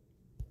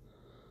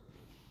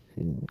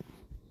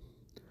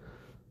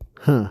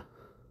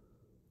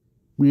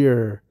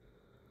 We're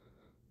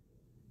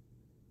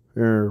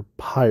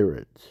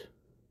pirates.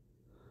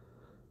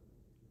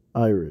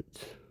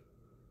 Pirates.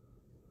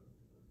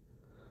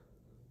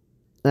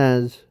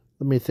 Let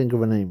me think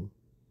of a name.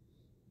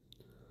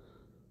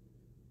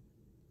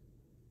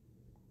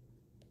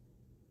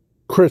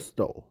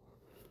 Crystal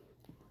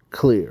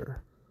clear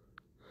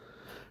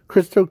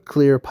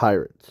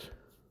pirates.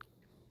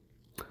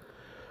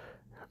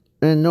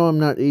 And no, I'm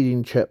not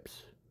eating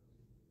chips.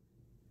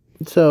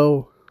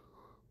 So,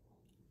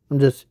 I'm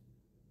just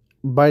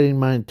biting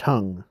my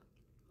tongue.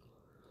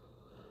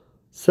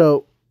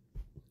 So,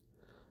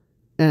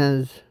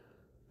 as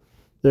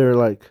they're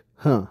like,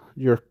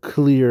 you're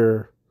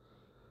clear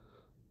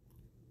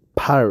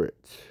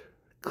pirates.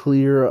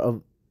 Clear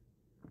of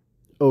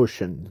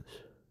oceans.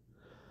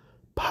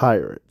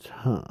 Pirates,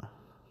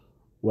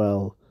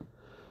 Well,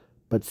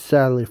 but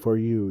sadly for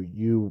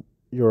you,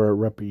 your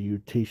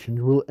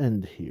reputation will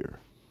end here.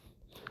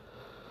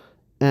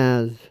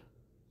 As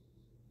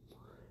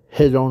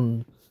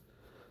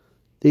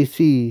they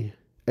see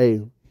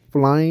a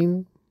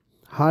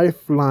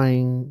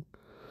high-flying,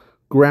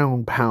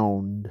 ground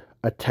pound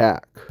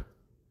attack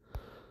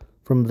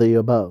from the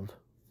above.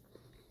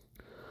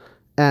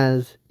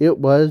 As it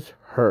was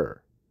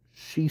her.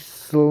 She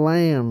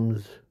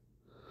slams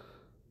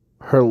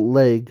her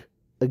leg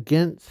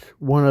against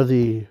one of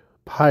the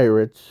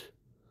pirates'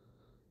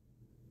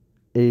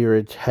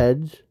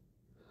 heads,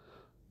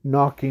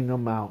 knocking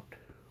them out.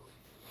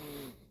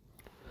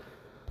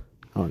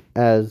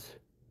 As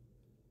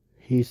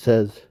he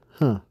says,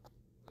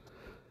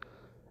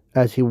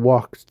 as he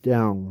walks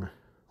down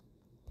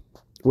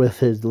with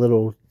his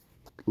little,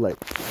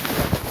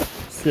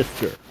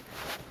 sister.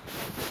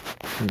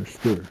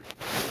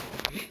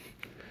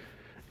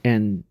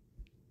 And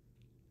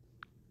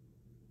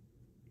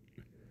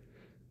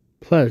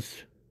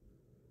plus,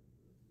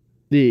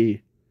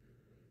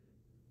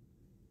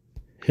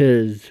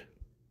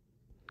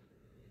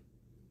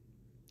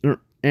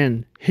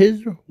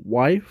 his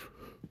wife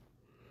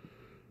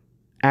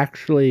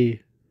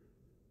actually,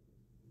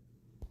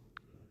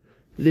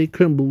 they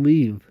couldn't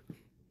believe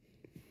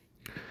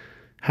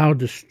how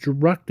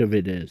destructive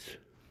it is.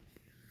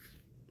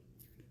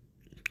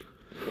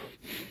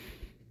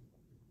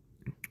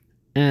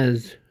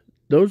 As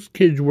those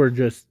kids were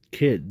just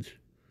kids.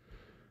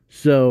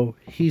 So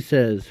he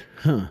says,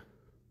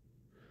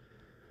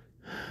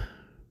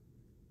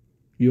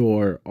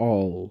 you're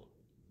all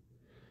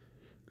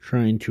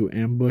trying to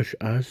ambush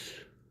us?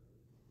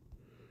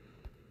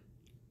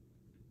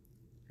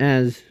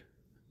 As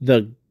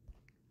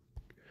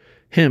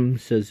him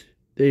says,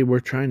 they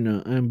were trying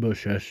to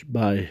ambush us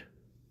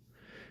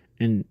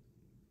and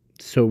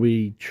so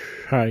we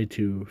try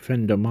to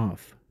fend them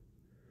off.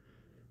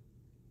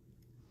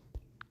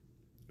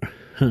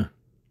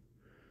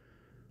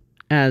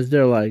 As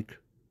they're like,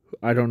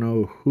 I don't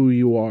know who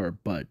you are,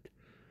 but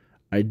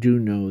I do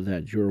know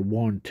that you're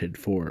wanted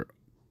for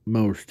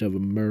most of a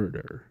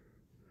murder.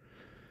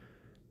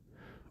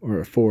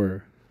 Or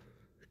for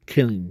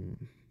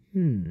killing.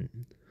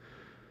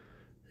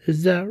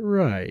 Is that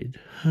right?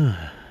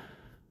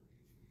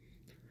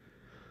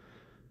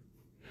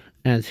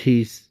 As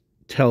he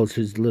tells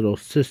his little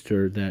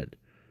sister that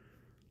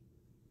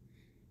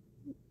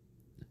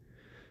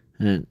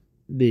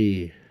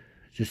they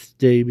just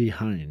stay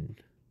behind.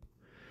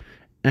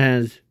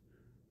 As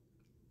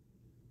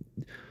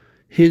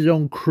his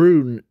own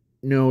crew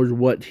knows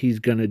what he's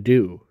gonna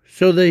do.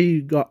 So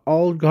they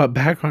all got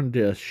back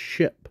onto a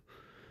ship.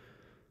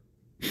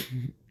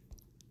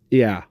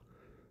 Yeah.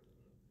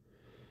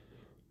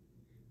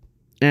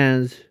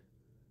 As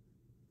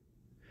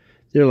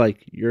they're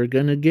like, you're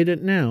gonna get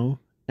it now.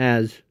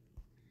 As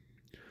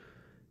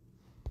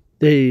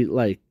they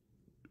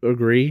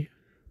agree.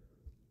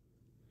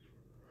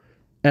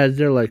 As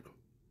they're like,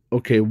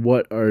 okay,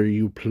 what are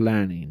you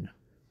planning?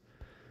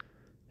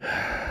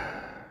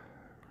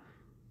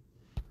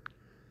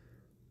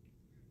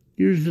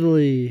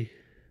 Usually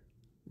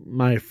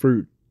my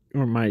fruit,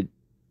 or my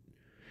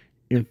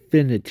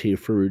infinity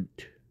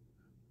fruit,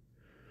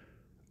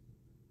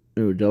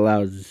 it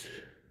allows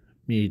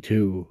me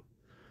to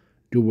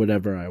do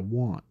whatever I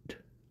want.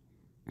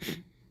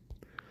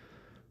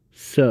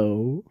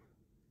 So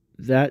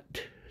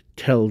that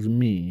tells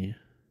me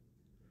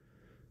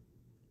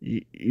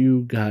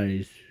you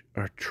guys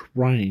are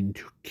trying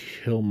to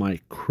kill my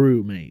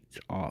crewmates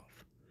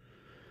off.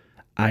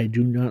 I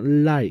do not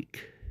like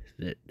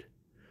that.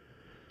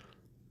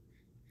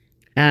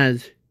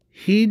 as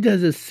he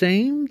does the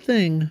same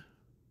thing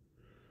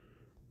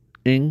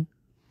in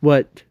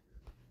what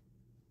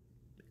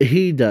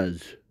he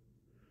does,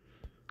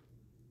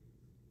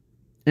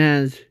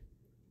 as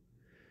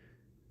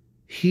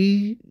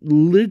he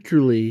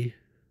literally,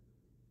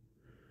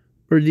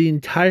 for the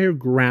entire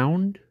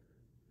ground,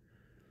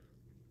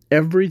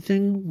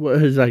 everything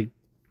was like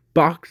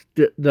boxed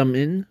them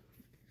in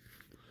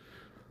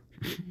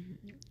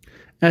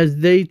as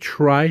they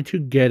try to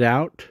get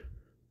out.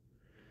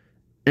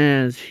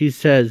 As he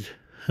says,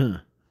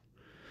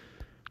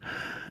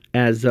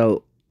 as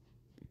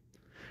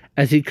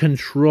he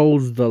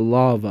controls the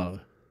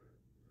lava,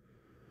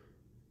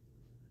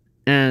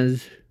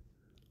 as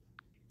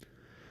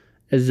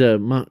the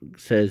monk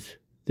says,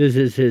 this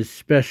is his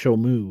special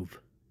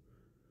move,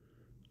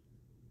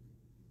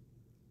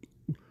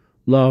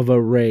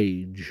 lava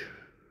rage,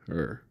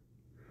 or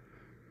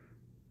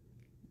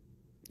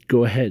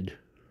go ahead.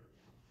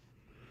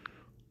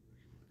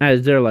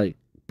 As they're like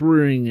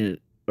bring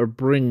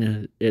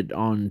it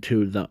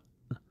onto the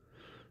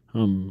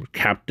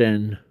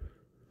captain,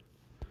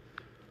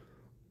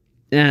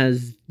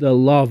 as the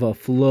lava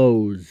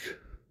flows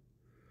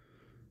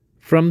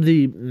from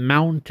the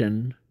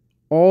mountain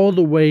all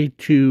the way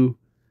to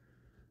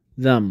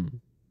them,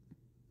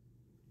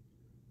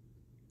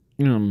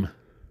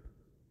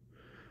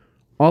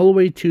 all the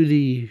way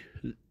to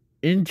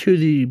into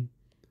the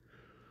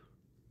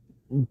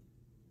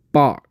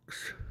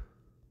box,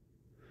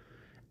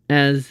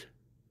 as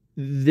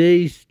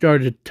they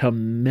started to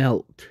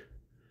melt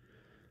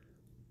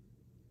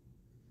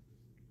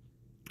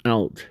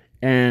out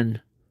and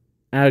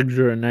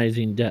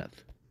agonizing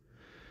death.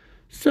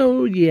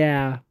 So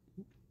yeah,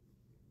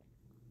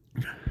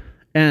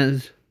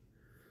 as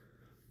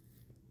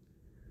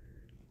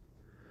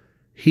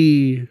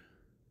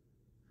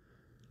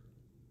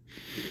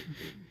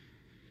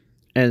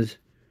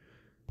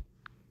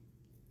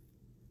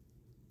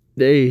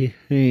they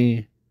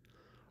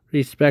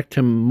respect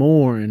him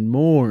more and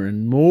more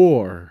and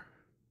more.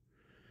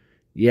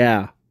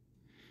 Yeah.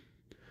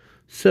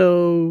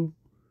 So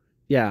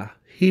yeah,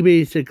 he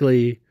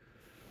basically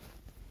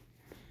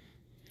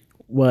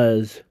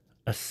was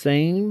a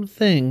same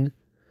thing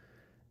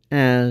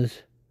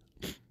as,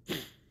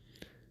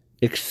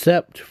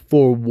 except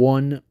for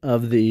one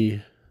of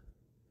the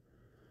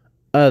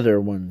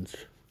other ones.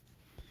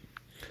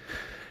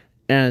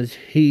 As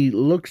he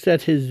looks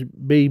at his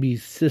baby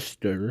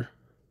sister,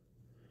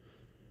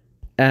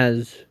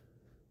 as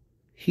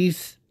he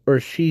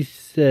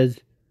says,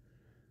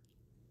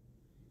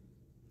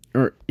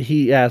 or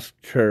he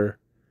asked her,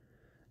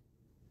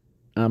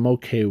 I'm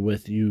okay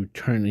with you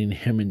turning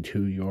him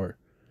into your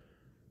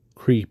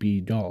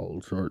creepy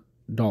dolls.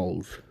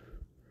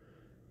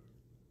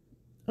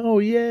 Oh,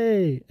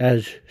 yay!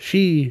 As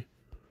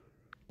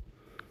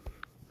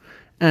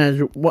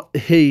what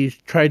he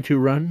tried to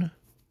run,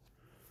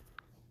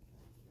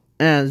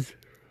 as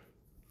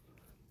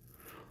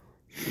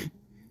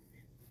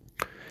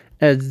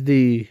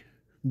the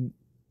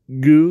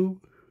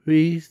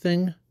gooey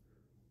thing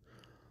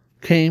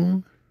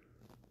came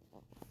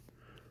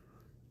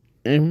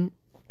in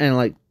and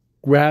like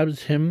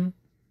grabs him,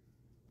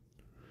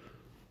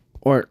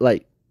 or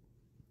like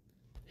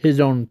his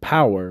own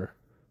power,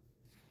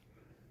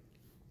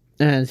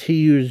 as he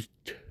used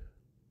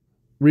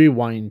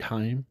rewind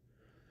time,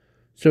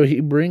 so he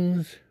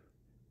brings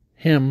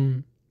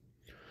him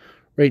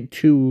right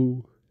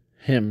to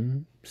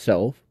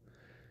himself.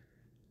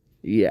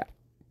 Yeah.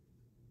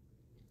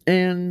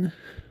 And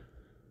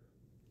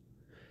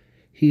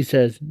he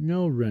says,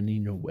 no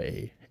running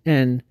away.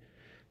 And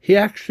he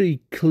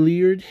actually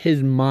cleared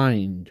his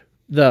mind.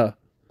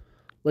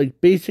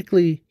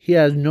 Basically, he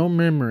has no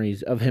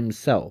memories of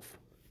himself.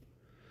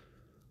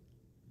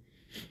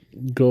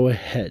 Go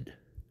ahead.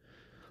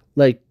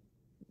 Like,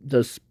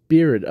 the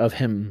spirit of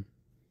him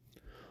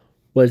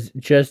was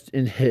just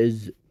in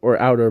his or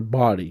outer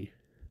body.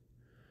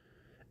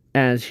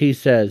 As he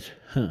says,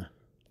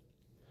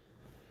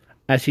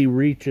 as he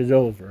reaches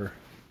over,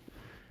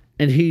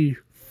 and he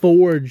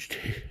forged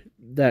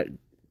that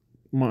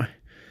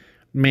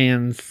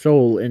man's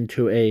soul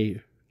into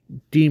a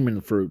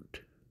demon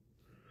fruit,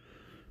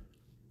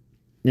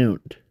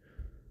 and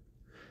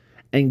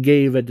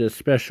gave it a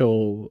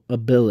special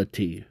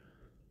ability.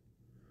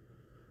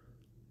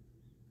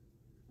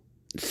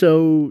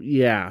 So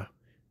yeah,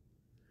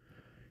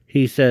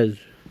 he says,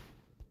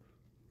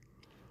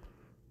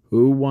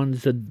 who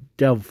wants a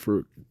devil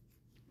fruit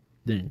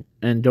thing?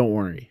 And don't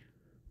worry,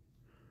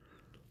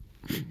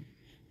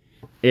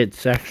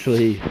 it's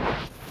actually,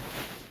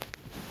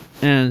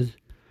 as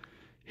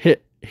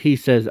he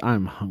says,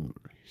 I'm hungry.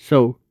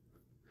 So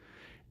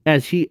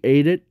as he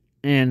ate it,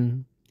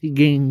 and he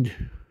gained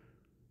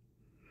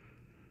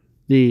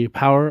the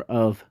power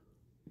of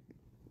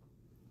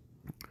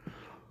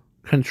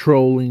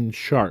controlling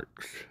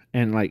sharks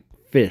and like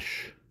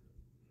fish.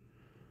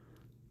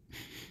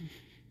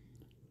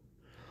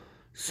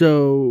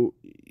 So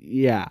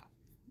yeah,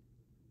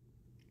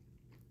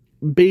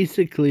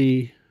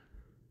 basically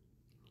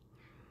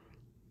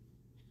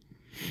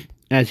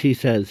as he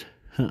says,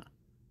 huh,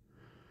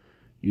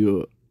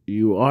 you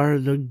are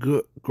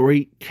the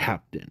great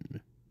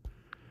captain.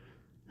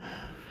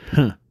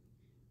 Huh.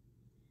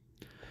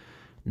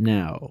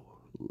 Now,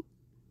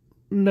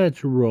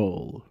 let's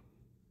roll.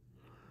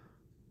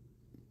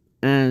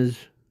 As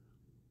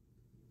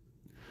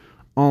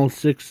all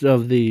 6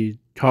 of the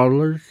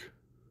toddlers,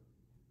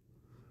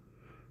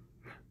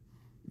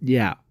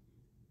 yeah,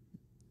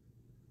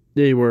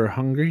 they were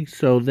hungry,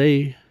 so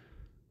they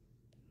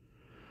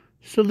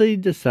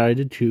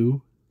decided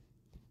to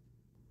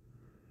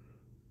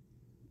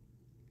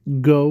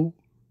go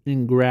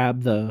and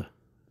grab the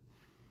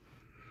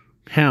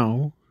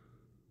cow,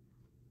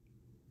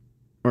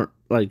 or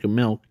like a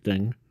milk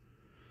thing,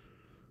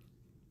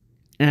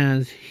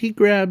 as he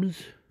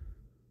grabs,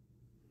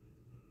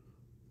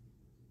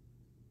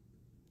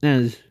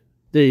 as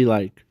they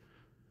like,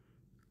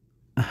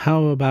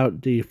 how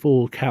about the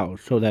full cow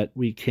so that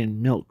we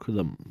can milk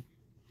them?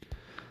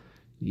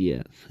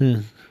 Yes,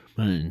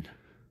 fine.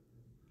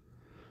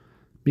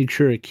 Make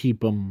sure to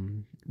keep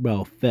them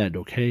well fed,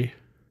 okay?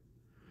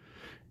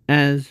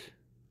 As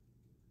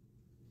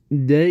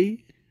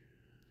they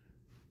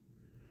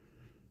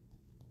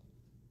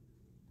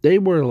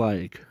were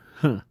like,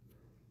 huh.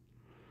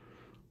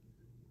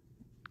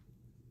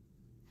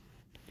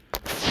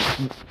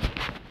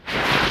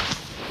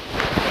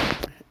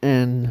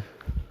 And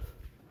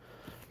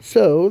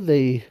so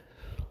they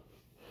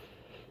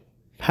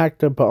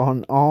packed up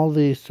on all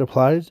the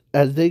supplies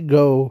as they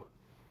go.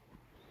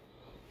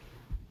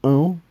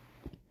 Oh,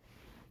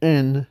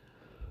 and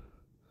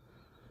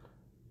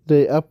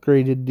they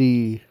upgraded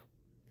the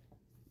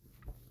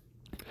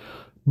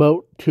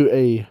boat to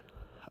a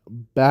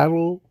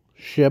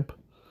battleship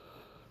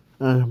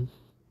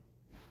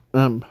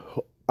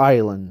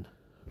island.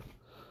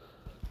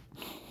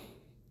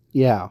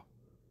 Yeah.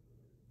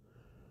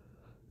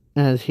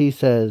 As he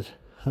says,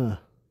 huh.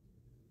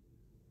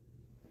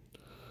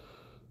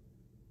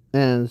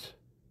 As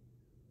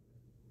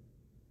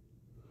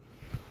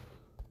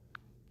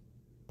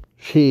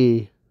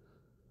she,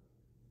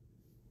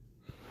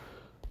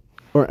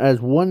 or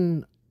as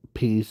One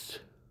Piece,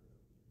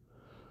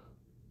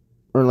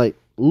 or like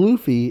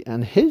Luffy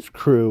and his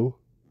crew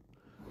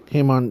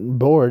came on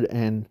board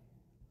and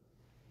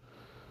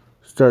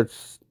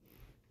starts,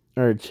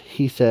 or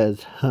he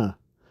says, huh,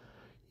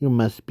 you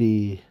must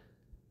be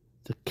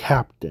the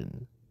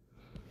captain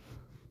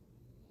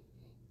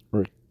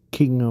or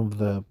king of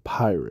the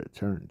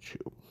pirates, aren't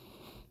you?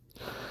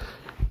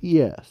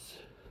 Yes,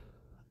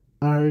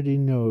 I already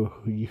know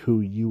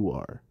who you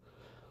are,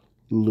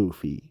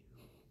 Luffy,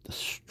 the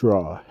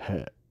straw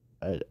hat.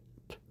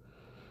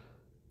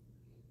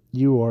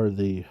 You are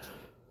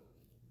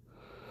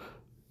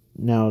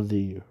now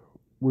the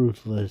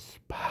ruthless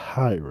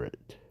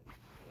pirate,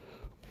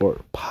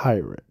 or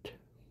pirate,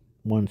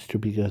 wants to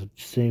be the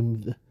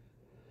same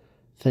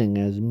thing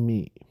as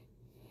me.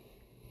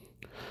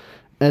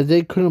 As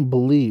they couldn't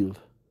believe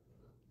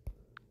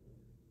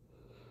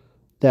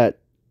that,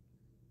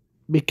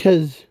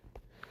 because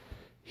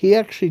he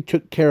actually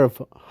took care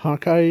of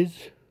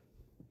Hawkeye's.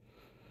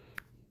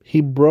 He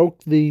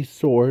broke the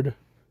sword.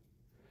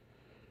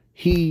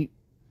 He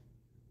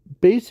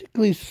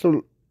basically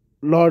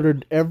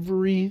slaughtered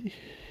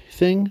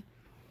everything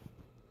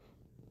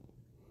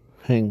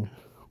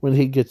when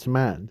he gets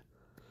mad.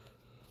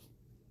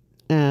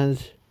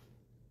 As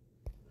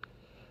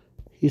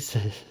he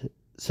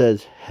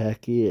says,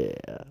 heck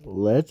yeah,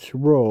 let's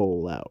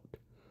roll out.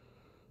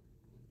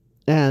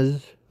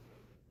 As,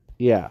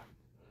 yeah,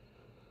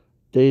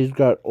 days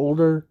got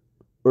older,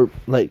 or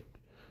like,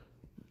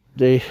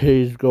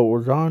 days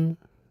goes on,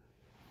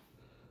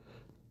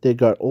 they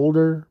got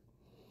older.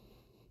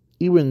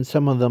 Even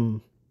some of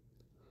them,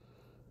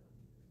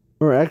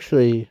 or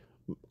actually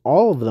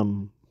all of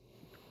them,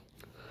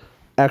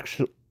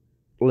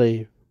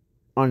 actually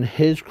on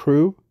his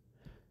crew,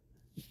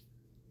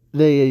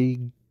 they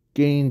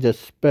gained a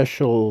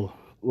special,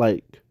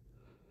 like,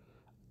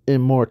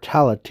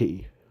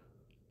 immortality.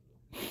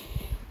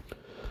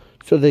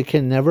 So they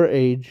can never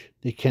age,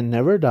 they can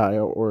never die,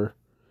 or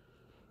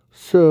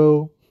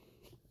so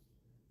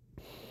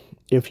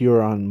if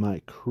you're on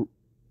my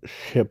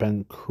ship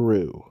and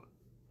crew.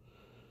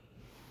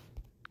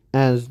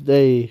 As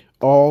they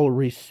all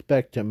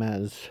respect him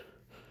as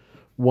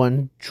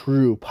one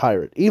true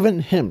pirate. Even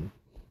him.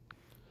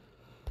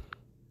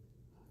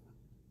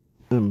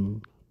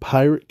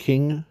 Pirate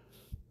King.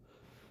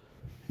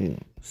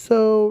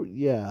 So,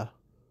 yeah.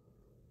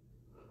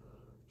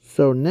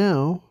 So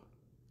now,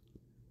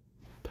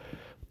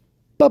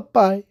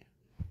 bye-bye.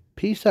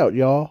 Peace out,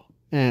 y'all.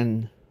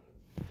 And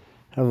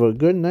have a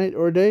good night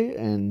or day.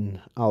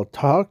 And I'll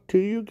talk to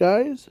you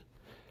guys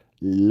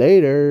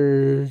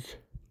laters.